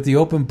also with the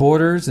open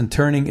borders and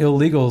turning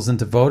illegals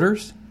into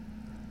voters.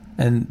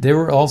 And they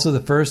were also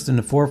the first in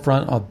the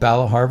forefront of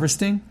ballot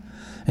harvesting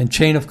and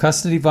chain of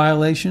custody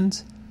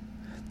violations.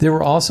 They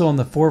were also on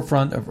the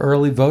forefront of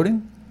early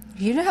voting.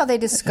 Do you know how they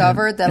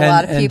discovered that a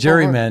lot of people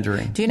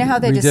gerrymandering? Do you know how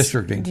they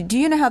redistricting? Do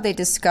you know how they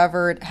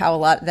discovered a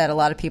lot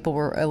of people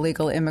were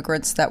illegal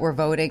immigrants that were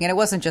voting? And it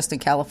wasn't just in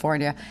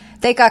California.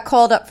 They got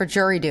called up for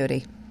jury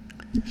duty.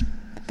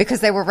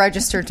 Because they were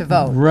registered to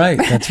vote. Right,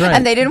 that's right.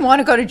 And they didn't want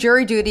to go to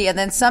jury duty, and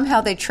then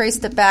somehow they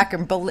traced it back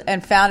and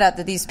found out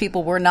that these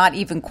people were not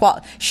even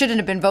shouldn't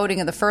have been voting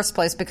in the first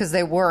place because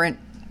they weren't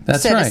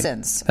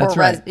citizens. Right. That's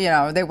right. You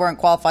know, they weren't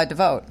qualified to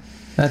vote.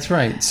 That's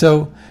right.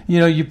 So, you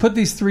know, you put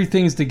these three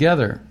things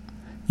together.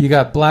 You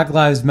got Black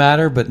Lives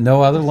Matter, but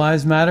no other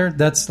lives matter.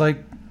 That's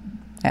like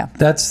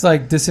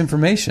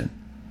disinformation.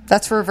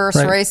 That's reverse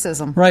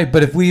racism. Right,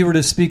 but if we were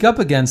to speak up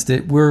against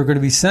it, we're going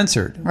to be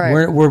censored.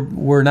 Right.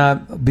 We're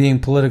not being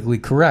politically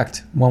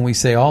correct when we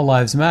say all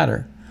lives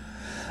matter.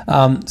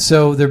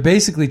 So they're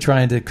basically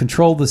trying to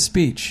control the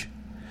speech,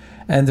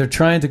 and they're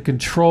trying to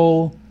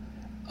control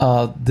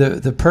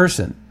the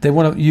person. They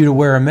want you to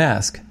wear a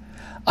mask.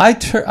 I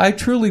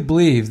truly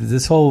believe that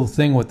this whole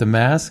thing with the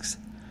masks,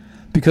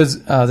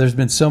 because there's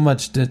been so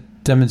much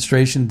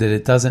demonstration that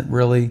it doesn't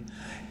really,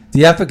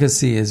 the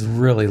efficacy is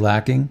really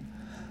lacking.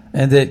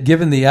 And that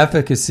given the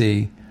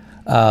efficacy,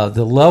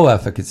 the low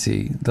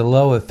efficacy, the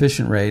low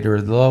efficient rate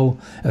or the low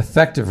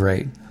effective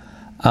rate,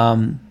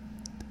 then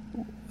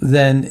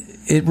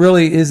it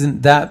really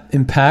isn't that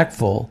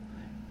impactful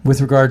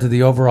with regard to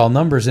the overall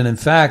numbers. And in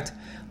fact,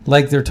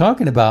 like they're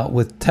talking about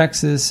with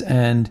Texas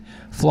and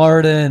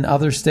Florida and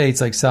other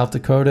states like South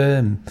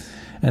Dakota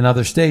and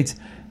other states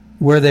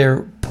where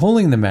they're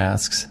pulling the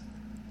masks,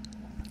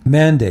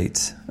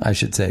 mandates, I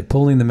should say,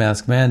 pulling the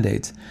mask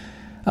mandates,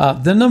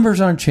 the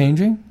numbers aren't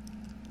changing.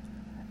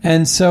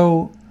 And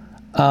so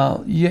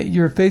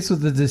you're faced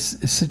with this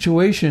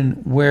situation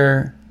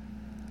where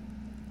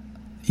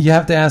you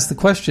have to ask the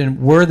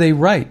question, were they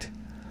right?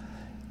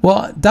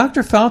 Well,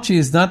 Dr. Fauci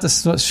is not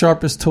the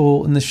sharpest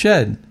tool in the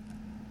shed.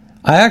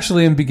 I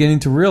actually am beginning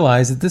to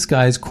realize that this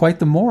guy is quite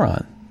the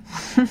moron.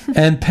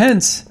 And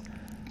Pence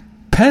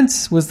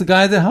was the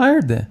guy that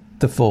hired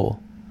the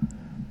fool.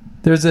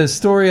 There's a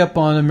story up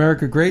on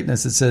America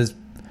Greatness that says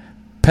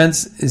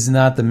Pence is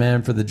not the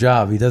man for the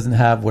job. He doesn't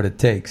have what it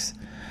takes.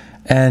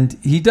 And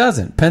he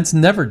doesn't. Pence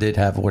never did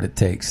have what it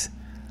takes.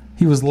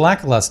 He was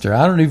lackluster.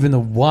 I don't even know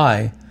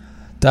why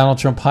Donald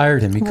Trump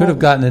hired him. He could have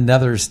gotten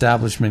another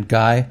establishment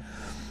guy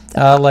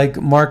like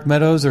Mark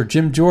Meadows or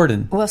Jim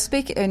Jordan. Well,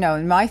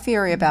 my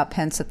theory about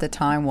Pence at the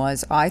time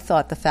was I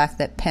thought the fact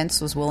that Pence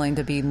was willing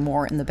to be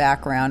more in the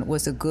background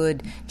was a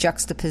good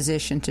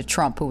juxtaposition to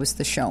Trump, who was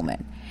the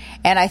showman.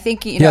 And I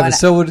think but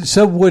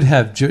so would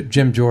have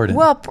Jim Jordan.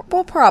 Well,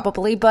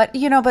 probably, but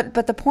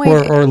but the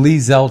point or Lee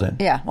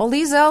Zeldin. Yeah, well,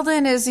 Lee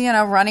Zeldin is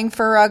running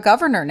for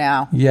governor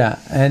now. Yeah,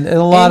 and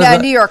a lot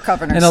of New York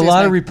governor, and a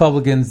lot of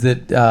Republicans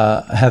that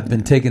have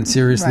been taken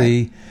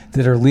seriously,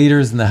 that are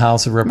leaders in the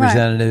House of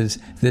Representatives,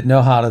 that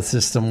know how the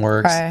system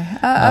works. Right.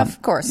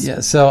 Of course. Yeah.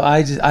 So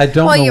I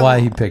don't know why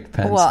he picked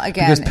Pence. Well,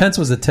 again, because Pence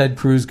was a Ted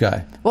Cruz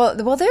guy.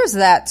 Well, there's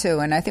that too,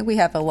 and I think we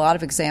have a lot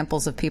of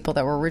examples of people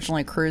that were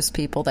originally Cruz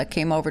people that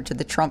came over to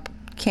the Trump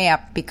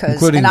camp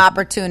because an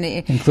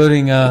opportunity,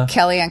 including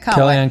Kellyanne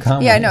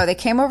Conway. Yeah, no, they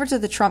came over to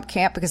the Trump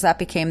camp because that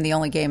became the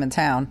only game in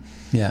town.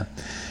 Yeah.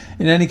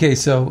 In any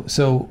case, so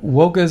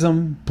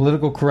wokeism,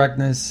 political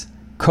correctness,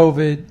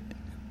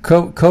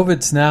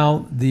 COVID's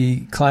now the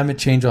climate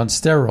change on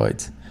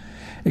steroids.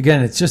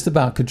 Again, it's just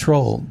about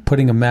control.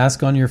 Putting a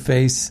mask on your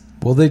face.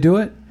 Will they do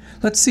it?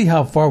 Let's see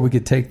how far we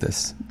could take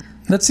this.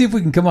 Let's see if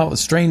we can come out with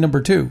strain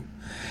number 2.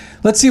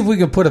 Let's see if we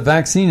can put a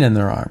vaccine in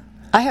their arm.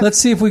 Let's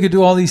see if we could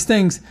do all these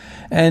things.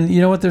 And you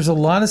know what? There's a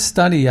lot of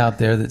study out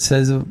there that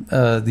says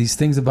these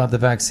things about the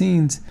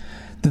vaccines,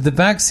 that the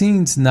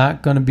vaccine's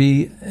not going to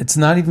be, it's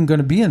not even going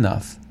to be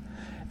enough.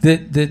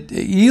 That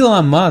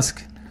Elon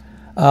Musk,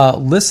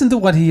 listen to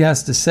what he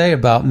has to say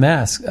about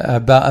masks,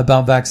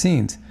 about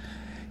vaccines.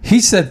 He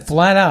said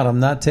flat out, I'm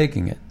not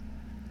taking it.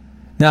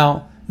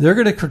 Now, they're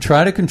going to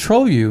try to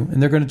control you,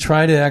 and they're going to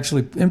try to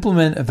actually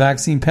implement a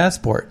vaccine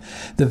passport.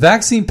 The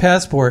vaccine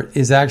passport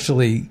is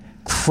actually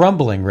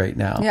crumbling right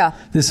now. Yeah.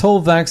 This whole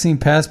vaccine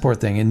passport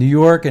thing in New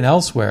York and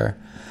elsewhere,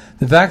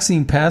 the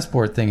vaccine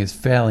passport thing is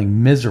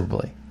failing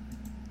miserably.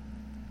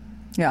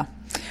 Yeah.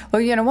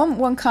 Well,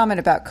 one comment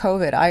about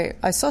COVID.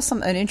 I saw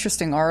an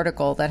interesting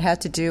article that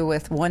had to do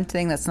with one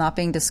thing that's not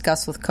being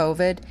discussed with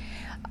COVID.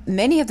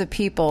 Many of the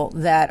people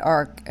that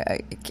are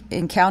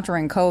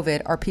encountering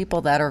COVID are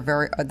people that are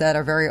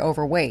very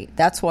overweight.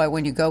 That's why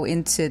when you go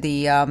into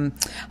the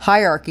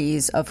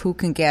hierarchies of who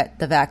can get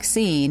the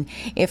vaccine,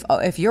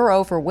 if you're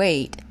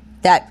overweight,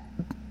 that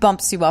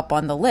bumps you up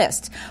on the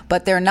list.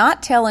 But they're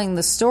not telling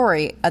the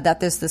story that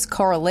there's this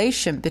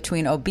correlation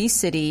between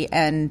obesity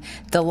and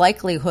the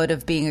likelihood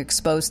of being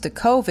exposed to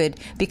COVID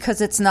because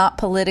it's not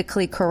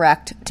politically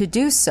correct to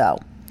do so.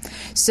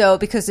 So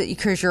because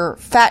you're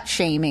fat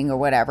shaming or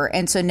whatever.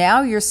 And so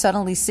now you're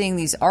suddenly seeing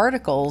these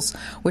articles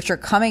which are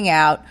coming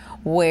out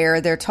where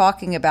they're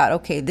talking about,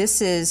 okay,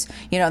 this is,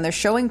 and they're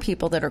showing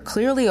people that are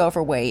clearly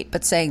overweight,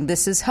 but saying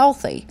this is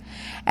healthy.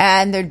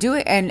 And they're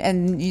doing,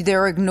 and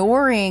they're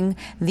ignoring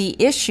the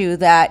issue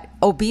that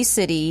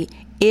obesity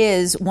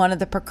is one of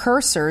the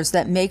precursors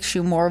that makes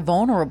you more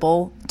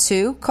vulnerable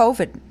to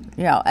COVID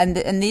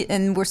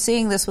and we're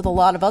seeing this with a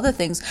lot of other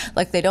things.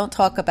 Like they don't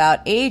talk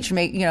about age.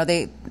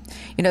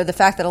 The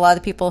fact that a lot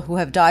of the people who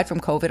have died from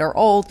COVID are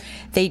old.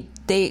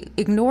 They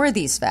ignore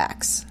these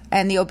facts.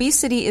 And the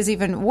obesity is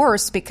even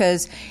worse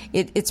because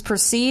it's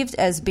perceived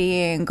as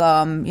being,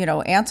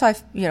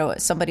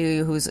 somebody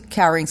who's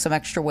carrying some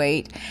extra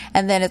weight.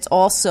 And then it's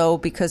also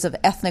because of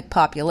ethnic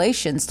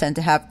populations tend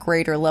to have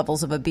greater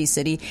levels of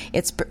obesity.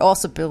 It's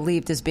also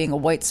believed as being a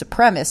white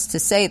supremacist to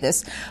say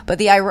this. But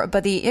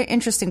the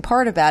interesting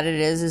part about it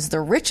is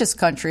the richest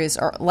countries,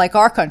 like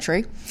our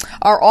country,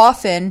 are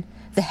often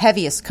the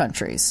heaviest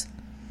countries.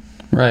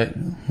 Right.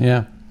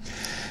 Yeah.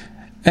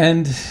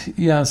 And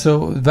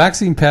so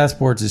vaccine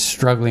passports is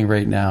struggling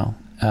right now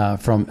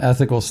from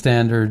ethical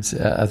standards,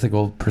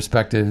 ethical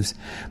perspectives,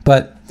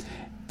 but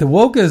the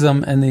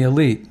wokeism and the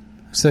elite.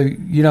 So,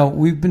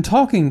 we've been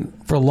talking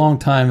for a long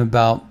time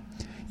about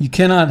you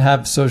cannot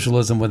have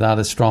socialism without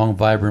a strong,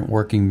 vibrant,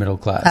 working middle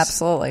class.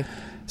 Absolutely.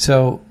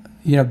 So,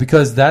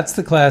 because that's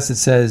the class that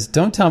says,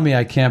 don't tell me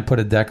I can't put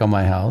a deck on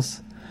my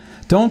house.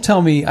 Don't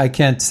tell me I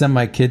can't send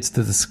my kids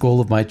to the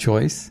school of my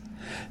choice.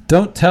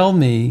 Don't tell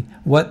me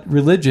what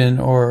religion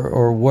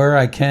or where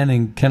I can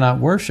and cannot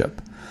worship.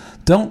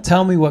 Don't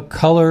tell me what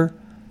color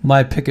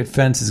my picket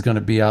fence is going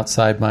to be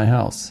outside my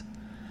house.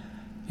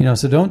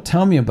 So don't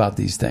tell me about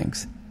these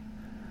things.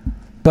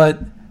 But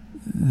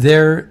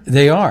they're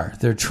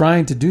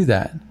trying to do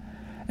that.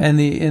 And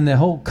the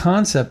whole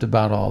concept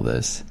about all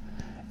this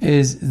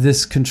is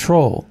this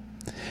control.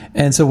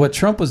 And so what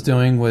Trump was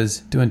doing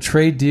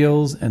trade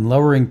deals and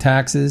lowering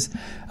taxes.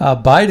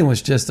 Biden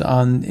was just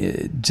on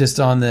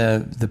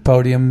the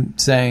podium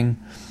saying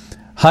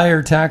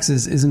higher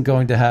taxes isn't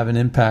going to have an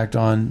impact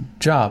on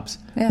jobs.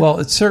 Yeah. Well,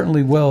 it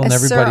certainly will, and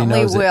everybody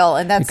knows it.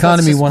 And that's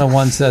Economy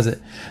 101 says it.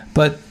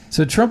 But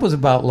so Trump was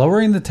about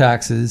lowering the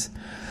taxes,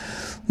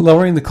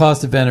 lowering the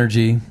cost of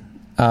energy,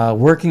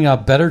 working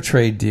out better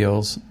trade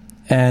deals,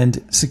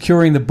 and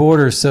securing the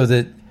border so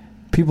that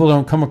people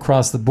don't come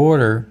across the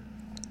border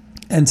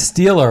and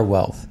steal our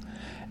wealth,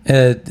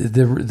 as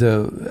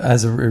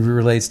it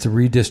relates to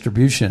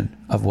redistribution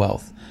of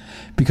wealth,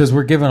 because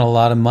we're giving a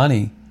lot of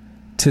money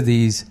to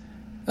these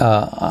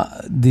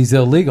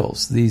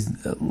illegals. These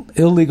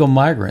illegal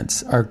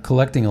migrants are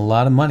collecting a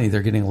lot of money.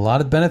 They're getting a lot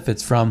of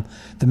benefits from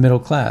the middle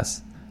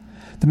class.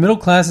 The middle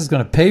class is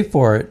going to pay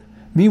for it.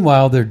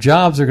 Meanwhile, their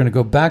jobs are going to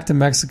go back to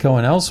Mexico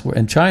and elsewhere,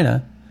 and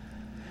China,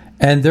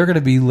 and they're going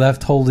to be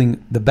left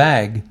holding the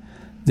bag.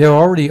 They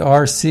already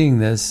are seeing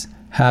this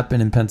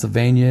happen in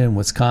Pennsylvania and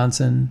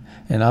Wisconsin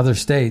and other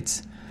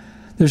states.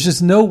 There's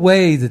just no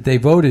way that they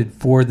voted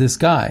for this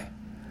guy.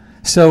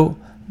 So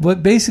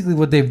what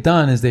they've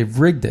done is they've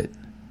rigged it.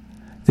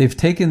 They've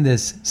taken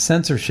this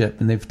censorship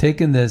and they've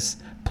taken this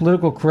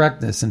political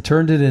correctness and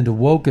turned it into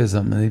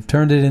wokeism, and they've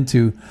turned it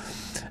into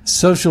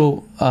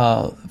social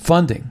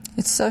funding.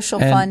 It's social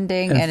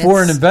funding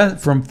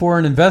and from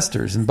foreign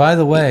investors. And by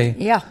the way,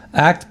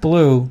 Act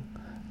Blue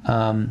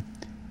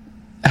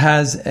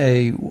has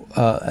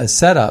a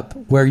setup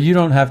where you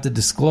don't have to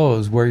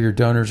disclose where your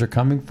donors are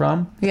coming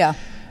from. Yeah.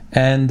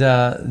 And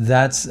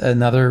that's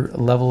another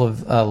level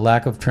of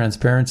lack of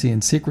transparency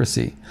and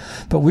secrecy.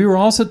 But we were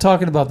also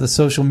talking about the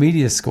social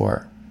media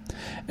score.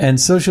 And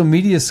social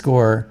media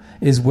score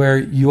is where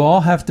you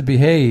all have to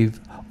behave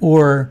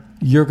or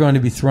you're going to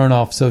be thrown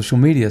off social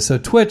media. So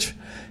Twitch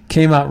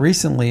came out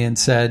recently and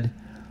said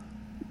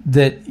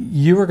that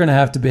you are going to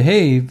have to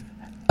behave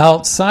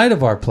outside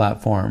of our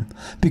platform,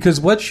 because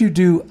what you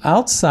do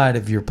outside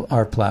of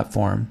our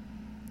platform,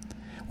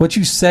 what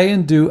you say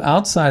and do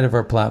outside of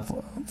our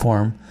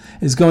platform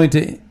is going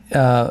to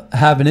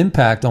have an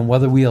impact on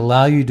whether we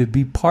allow you to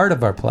be part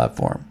of our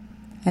platform.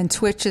 And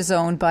Twitch is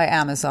owned by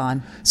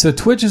Amazon. So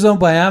Twitch is owned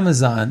by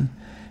Amazon.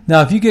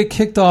 Now, if you get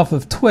kicked off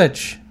of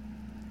Twitch,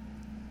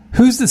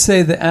 who's to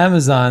say that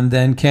Amazon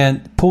then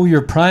can't pull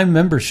your Prime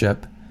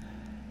membership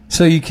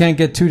so you can't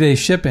get 2-day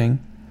shipping?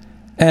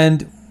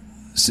 And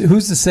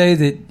who's to say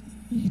that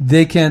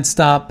they can't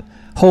stop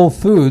Whole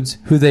Foods,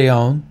 who they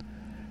own,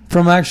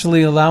 from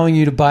actually allowing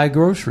you to buy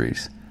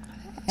groceries?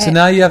 So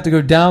now you have to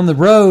go down the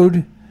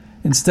road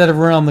instead of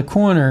around the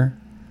corner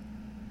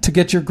to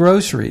get your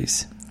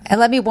groceries. And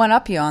let me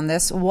one-up you on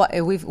this.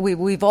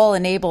 We've all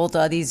enabled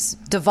these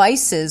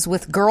devices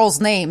with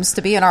girls' names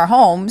to be in our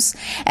homes,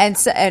 and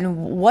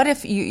what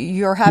if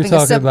you're having?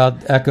 You're talking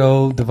about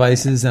Echo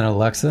devices and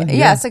Alexa.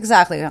 Yes,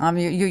 exactly.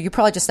 You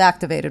probably just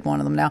activated one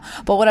of them now.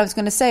 But what I was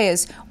going to say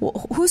is,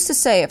 who's to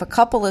say if a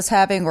couple is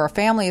having or a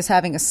family is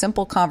having a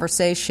simple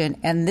conversation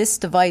and this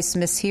device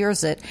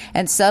mishears it,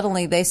 and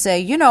suddenly they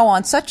say,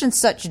 on such and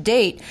such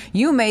date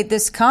you made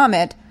this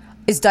comment.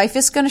 Is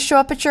DYFUS going to show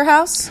up at your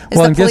house?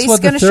 Is the police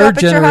going to show up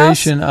at your house? The third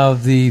generation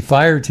of the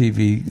Fire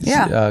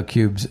TV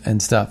cubes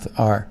and stuff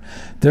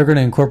they're going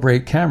to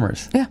incorporate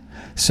cameras. Yeah.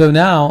 So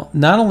now,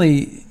 not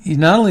only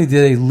do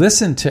they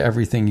listen to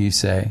everything you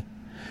say,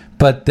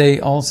 but they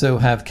also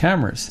have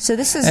cameras. So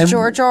this is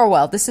George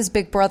Orwell. This is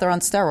Big Brother on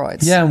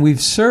steroids. Yeah, and we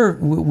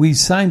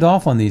signed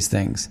off on these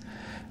things.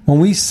 When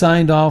we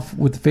signed off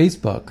with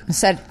Facebook, and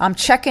said, "I'm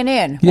checking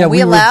in." Yeah, we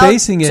were allowed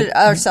basing it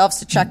ourselves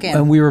to check in,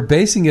 and we were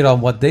basing it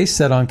on what they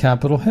said on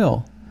Capitol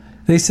Hill.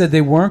 They said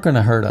they weren't going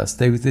to hurt us.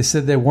 They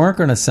said they weren't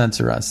going to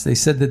censor us. They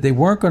said that they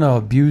weren't going to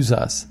abuse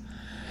us.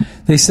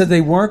 They said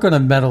they weren't going to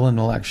meddle in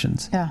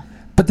elections. Yeah.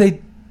 But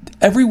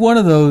every one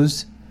of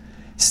those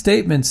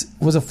statements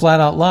was a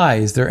flat-out lie.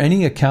 Is there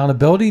any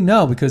accountability?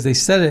 No, because they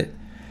said it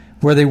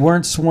where they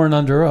weren't sworn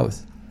under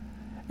oath.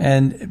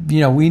 And,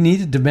 we need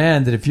to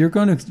demand that if you're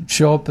going to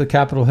show up at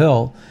Capitol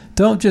Hill,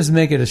 don't just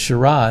make it a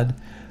charade,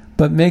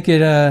 but make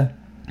it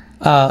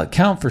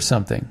count for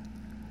something.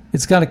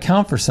 It's got to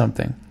count for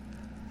something.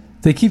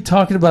 They keep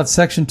talking about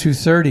Section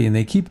 230, and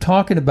they keep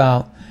talking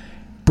about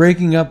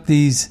breaking up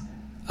these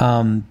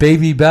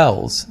baby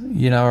bells,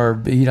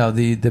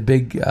 the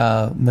big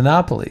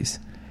monopolies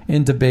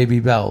into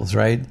baby bells,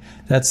 right?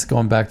 That's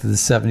going back to the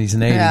 70s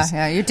and 80s.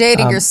 Yeah, you're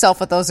dating yourself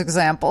with those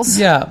examples.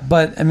 Yeah,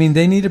 but I mean,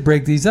 they need to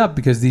break these up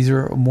because these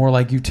are more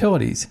like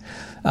utilities.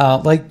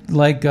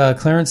 Like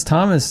Clarence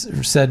Thomas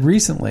said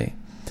recently,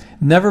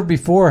 never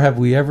before have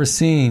we ever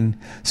seen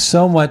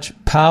so much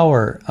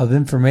power of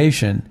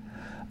information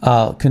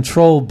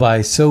controlled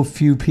by so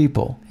few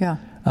people. Yeah.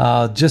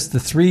 Just the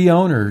three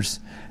owners,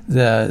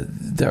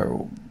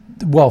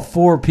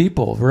 four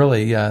people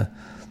really.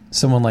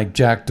 Someone like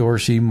Jack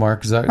Dorsey,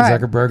 Mark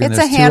Zuckerberg, and it's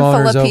there's a two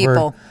owners of over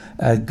people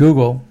at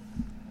Google.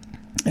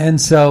 And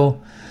so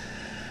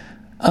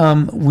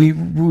we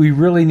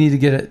really need to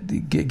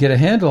get a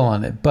handle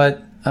on it.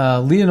 But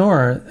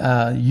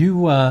Leonora,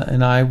 you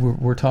and I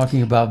were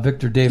talking about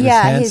Victor Davis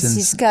Hanson. Yeah,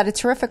 he's got a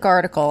terrific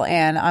article,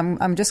 and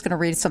I'm just going to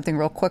read something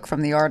real quick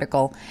from the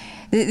article.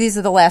 These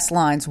are the last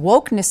lines.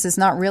 Wokeness is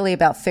not really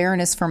about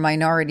fairness for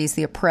minorities,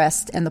 the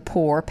oppressed, and the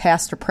poor,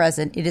 past or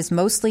present. It is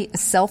mostly a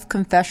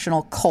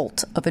self-confessional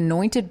cult of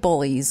anointed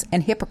bullies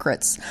and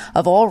hypocrites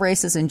of all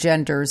races and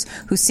genders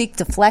who seek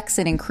to flex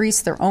and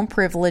increase their own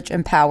privilege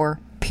and power,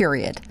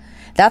 period.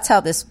 That's how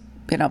this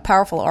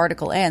powerful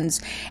article ends.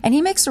 And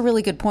he makes a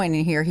really good point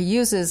in here. He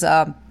uses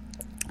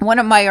one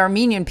of my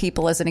Armenian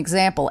people as an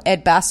example,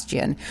 Ed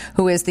Bastian,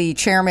 who is the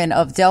chairman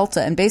of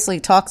Delta, and basically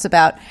talks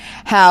about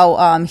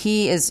how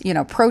he is,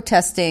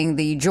 protesting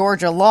the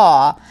Georgia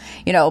law,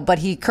 but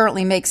he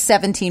currently makes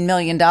 $17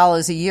 million a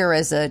year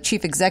as a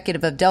chief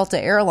executive of Delta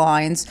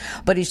Airlines,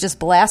 but he's just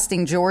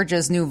blasting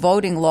Georgia's new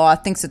voting law,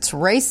 thinks it's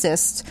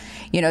racist,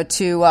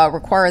 to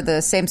require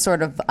the same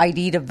sort of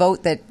ID to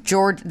vote that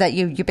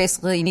you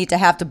basically need to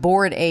have to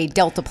board a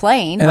Delta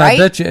plane, and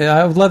right?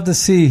 I would love to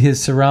see his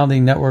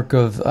surrounding network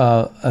of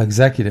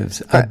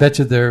executives. Right. I bet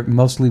you they're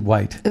mostly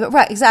white.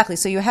 Right, exactly.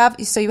 So you have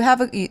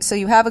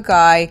a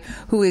guy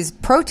who is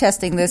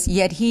protesting this,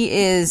 yet he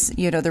is,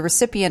 the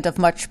recipient of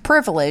much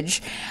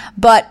privilege,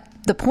 but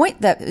the point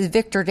that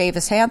Victor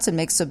Davis Hanson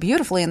makes so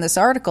beautifully in this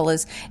article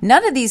is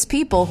none of these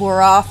people who are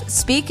off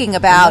speaking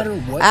about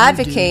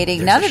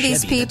advocating, none of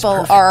these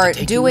people are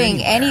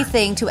doing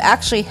anything to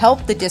actually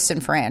help the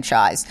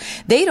disenfranchised.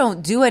 They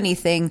don't do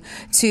anything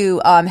to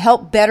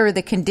help better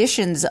the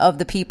conditions of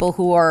the people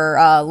who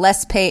are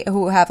less paid,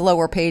 who have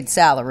lower paid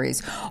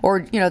salaries, or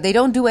they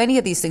don't do any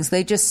of these things.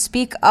 They just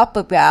speak up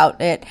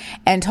about it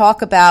and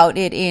talk about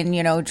it in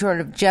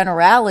sort of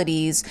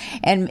generalities,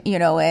 and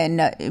and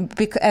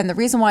the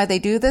reason why they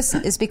do this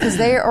is because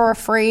they are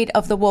afraid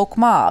of the woke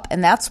mob,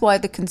 and that's why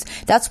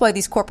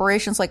these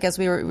corporations, like as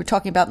we were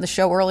talking about in the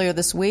show earlier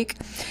this week,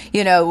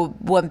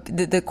 when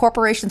the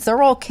corporations,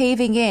 they're all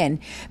caving in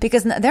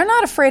because they're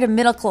not afraid of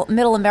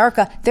middle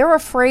America. They're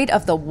afraid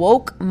of the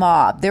woke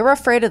mob. They're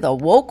afraid of the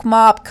woke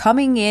mob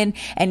coming in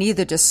and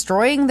either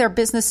destroying their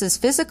businesses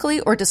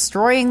physically or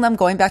destroying them.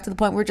 Going back to the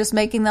point we were just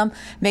making a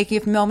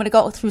moment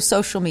ago, through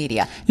social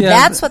media. Yeah,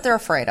 that's what they're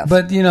afraid of.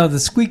 But the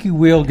squeaky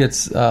wheel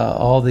gets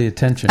all the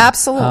attention.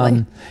 Absolutely.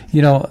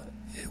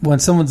 When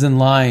someone's in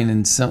line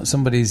and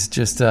somebody's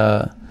just,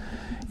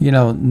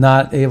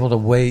 not able to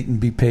wait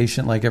and be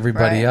patient like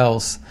everybody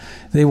else,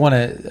 they want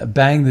to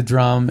bang the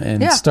drum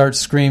and start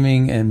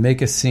screaming and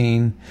make a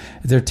scene.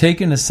 They're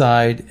taken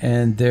aside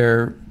and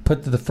they're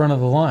put to the front of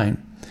the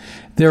line.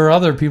 There are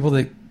other people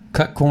that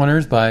cut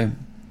corners by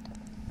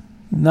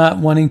not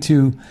wanting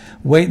to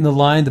wait in the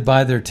line to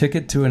buy their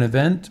ticket to an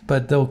event,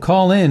 but they'll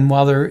call in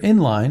while they're in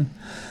line.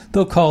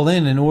 They'll call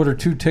in and order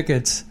 2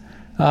 tickets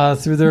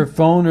through their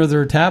phone or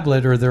their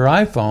tablet or their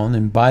iPhone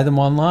and buy them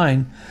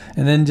online,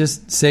 and then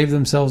just save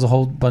themselves a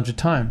whole bunch of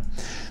time.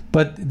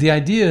 But the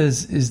idea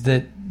is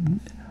that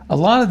a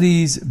lot of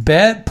these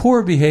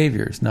poor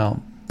behaviors,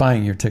 now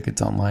buying your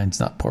tickets online is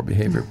not poor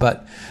behavior,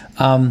 but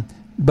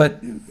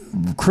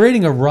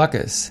creating a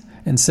ruckus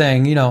and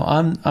saying,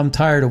 I'm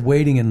tired of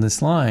waiting in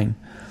this line,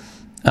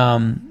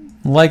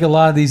 like a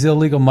lot of these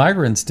illegal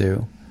migrants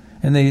do,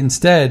 and they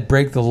instead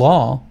break the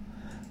law,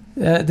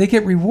 they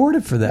get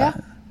rewarded for that.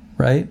 Yeah.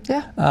 Right?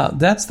 Yeah.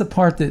 That's the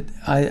part that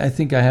I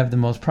think I have the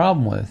most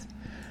problem with.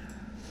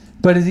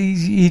 But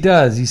he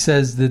does. He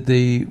says that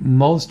the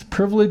most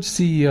privileged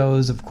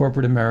CEOs of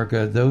corporate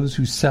America, those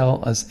who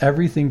sell us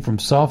everything from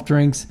soft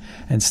drinks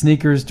and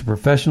sneakers to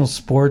professional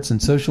sports and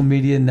social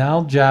media,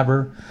 now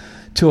jabber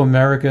to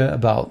America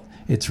about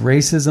its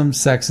racism,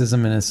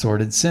 sexism, and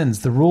assorted sins.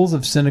 The rules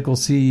of cynical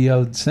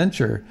CEO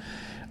censure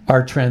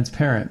are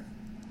transparent.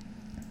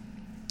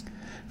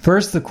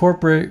 First, the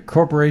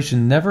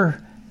corporation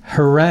never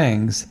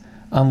harangues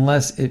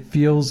unless it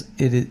feels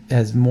it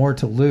has more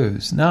to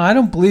lose. Now, I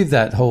don't believe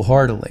that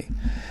wholeheartedly.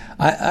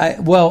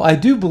 I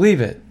do believe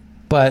it,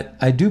 but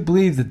I do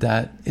believe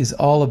that is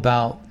all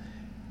about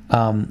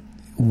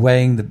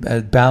weighing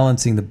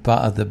balancing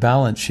the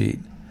balance sheet,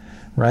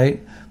 right?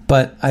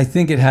 But I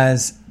think it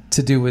has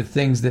to do with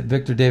things that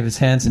Victor Davis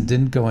Hanson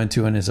didn't go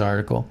into in his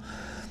article,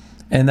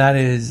 and that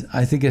is,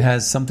 I think it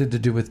has something to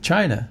do with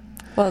China.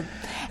 Well,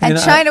 and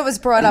China was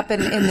brought up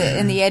in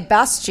the Ed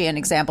Bastian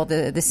example,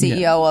 the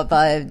CEO of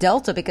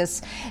Delta,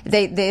 because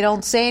they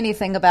don't say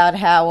anything about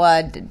how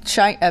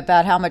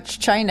much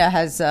China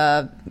has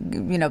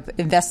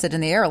invested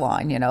in the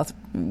airline,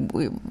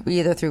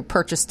 either through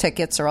purchase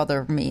tickets or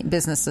other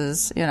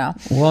businesses,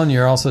 Well, and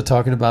you're also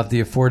talking about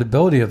the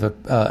affordability of an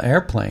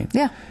airplane.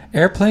 Yeah,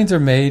 airplanes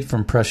are made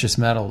from precious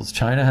metals.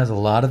 China has a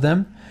lot of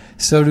them.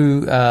 So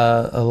do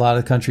a lot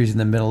of countries in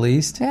the Middle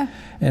East. Yeah.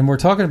 And we're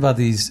talking about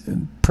these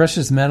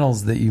precious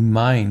metals that you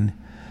mine.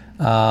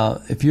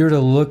 If you were to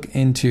look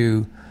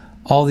into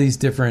all these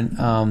different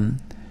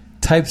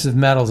types of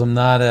metals, I'm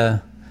not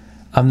a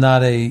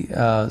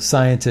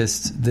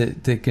scientist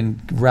that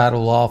can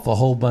rattle off a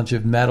whole bunch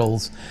of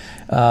metals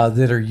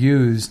that are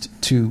used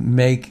to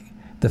make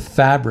the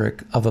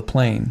fabric of a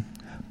plane,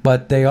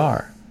 but they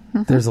are.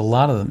 Mm-hmm. There's a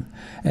lot of them.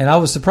 And I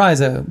was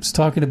surprised. I was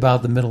talking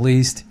about the Middle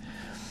East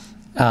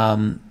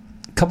a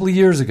couple of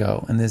years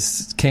ago, and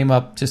this came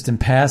up just in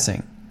passing.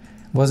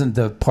 It wasn't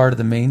the part of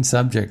the main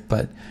subject,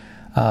 but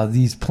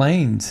these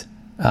planes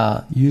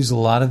use a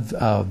lot of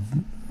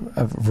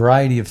a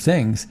variety of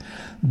things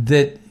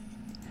that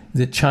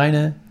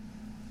China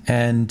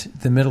and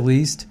the Middle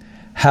East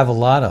have a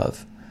lot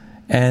of,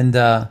 and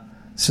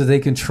so they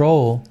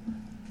control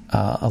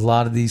a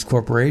lot of these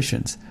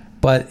corporations.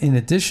 But in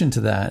addition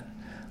to that,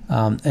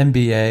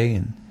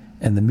 NBA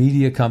and the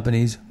media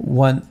companies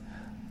want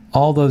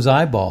all those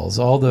eyeballs,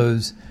 all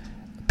those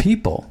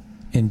people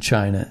in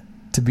China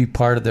to be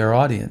part of their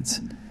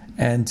audience,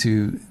 and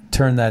to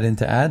turn that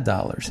into ad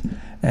dollars,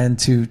 and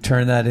to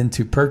turn that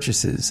into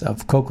purchases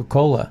of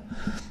Coca-Cola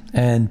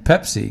and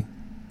Pepsi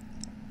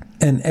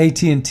and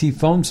AT&T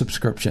phone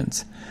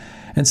subscriptions.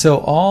 And so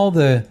all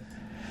the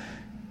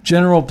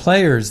general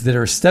players that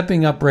are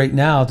stepping up right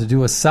now to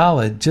do a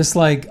solid, just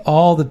like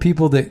all the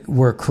people that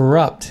were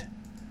corrupt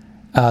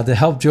that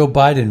helped Joe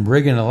Biden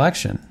rig an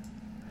election,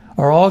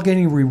 are all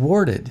getting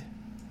rewarded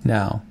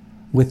now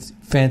with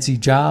fancy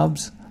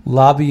jobs,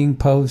 lobbying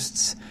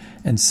posts,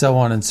 and so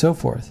on and so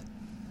forth.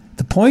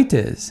 The point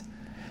is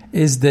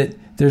that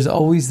there's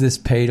always this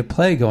pay to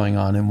play going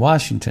on in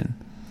Washington,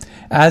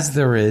 as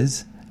there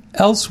is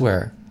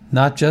elsewhere,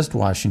 not just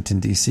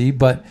Washington, D.C.,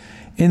 but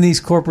in these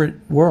corporate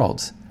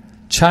worlds.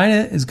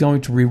 China is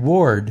going to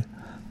reward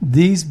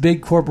these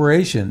big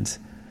corporations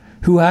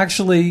who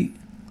actually,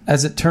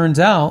 as it turns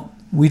out,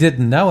 we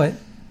didn't know it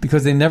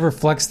because they never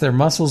flexed their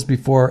muscles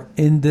before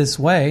in this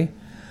way,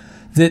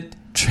 that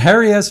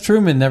Harry S.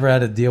 Truman never had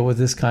to deal with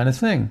this kind of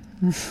thing.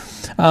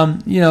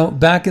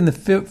 Back in the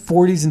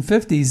 40s and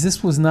 50s,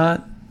 this was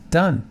not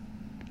done.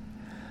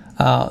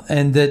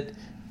 And that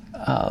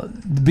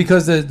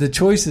because the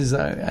choices,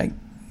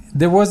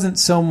 there wasn't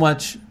so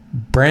much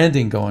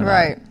branding going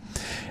right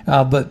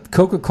on. But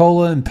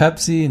Coca-Cola and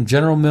Pepsi and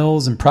General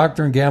Mills and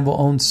Procter & Gamble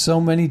own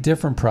so many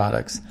different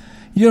products.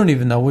 You don't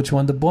even know which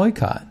one to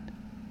boycott.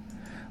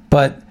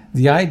 But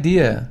the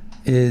idea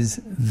is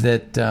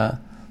that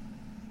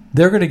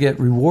they're going to get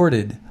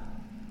rewarded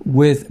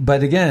with,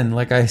 but again,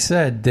 like I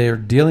said, they're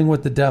dealing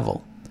with the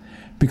devil,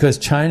 because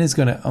China is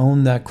going to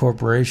own that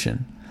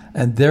corporation,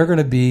 and they're going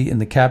to be in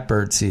the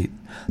catbird seat.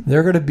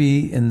 They're going to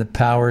be in the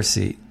power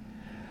seat,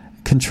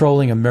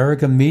 controlling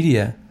America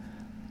media,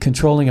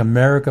 controlling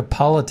America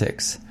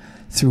politics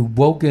through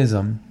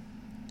wokeism,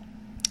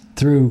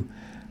 through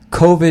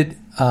COVID,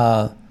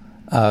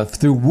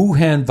 through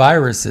Wuhan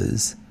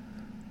viruses,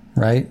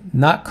 right?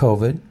 Not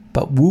COVID,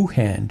 but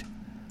Wuhan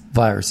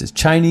viruses,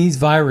 Chinese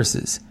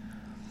viruses,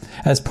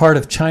 as part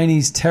of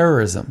Chinese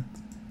terrorism.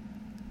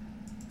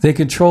 They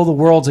control the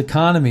world's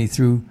economy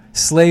through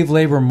slave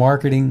labor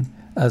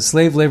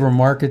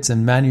markets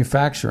and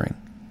manufacturing.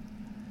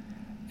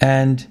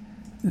 And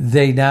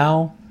they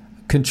now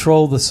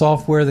control the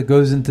software that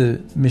goes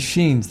into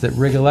machines that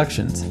rig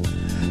elections.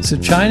 So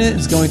China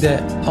is going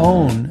to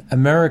own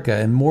America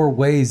in more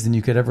ways than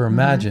you could ever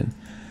imagine. Mm-hmm.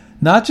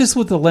 Not just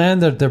with the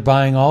land that they're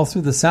buying all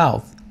through the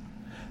South,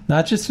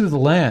 not just through the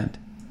land,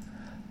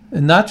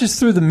 and not just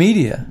through the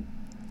media,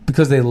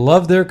 because they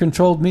love their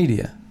controlled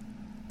media.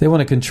 They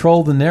want to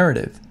control the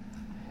narrative.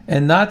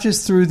 And not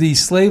just through the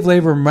slave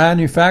labor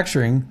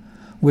manufacturing,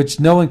 which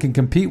no one can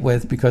compete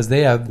with because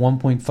they have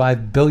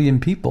 1.5 billion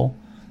people.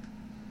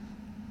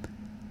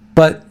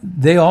 But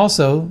they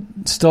also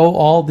stole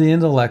all the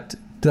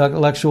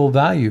intellectual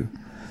value,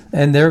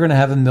 and they're going to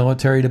have a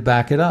military to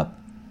back it up.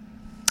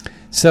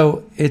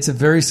 So it's a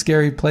very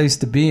scary place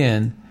to be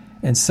in,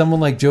 And someone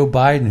like Joe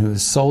Biden, who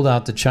has sold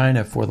out to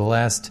China for the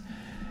last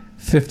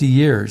 50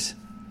 years,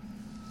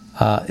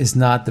 is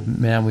not the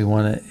man we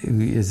want to.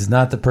 Is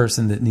not the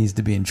person that needs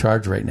to be in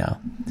charge right now.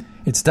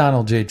 It's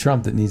Donald J.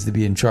 Trump that needs to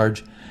be in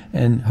charge,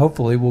 and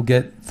hopefully we'll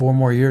get 4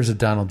 more years of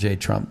Donald J.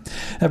 Trump.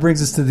 That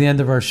brings us to the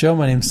end of our show.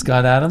 My name's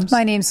Scott Adams.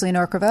 My name's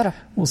Leonore Cravetta.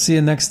 We'll see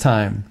you next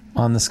time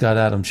on the Scott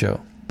Adams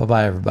Show.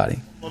 Bye-bye, everybody.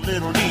 A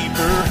little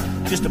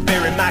deeper, just to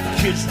bury my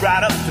kids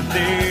right up to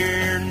there.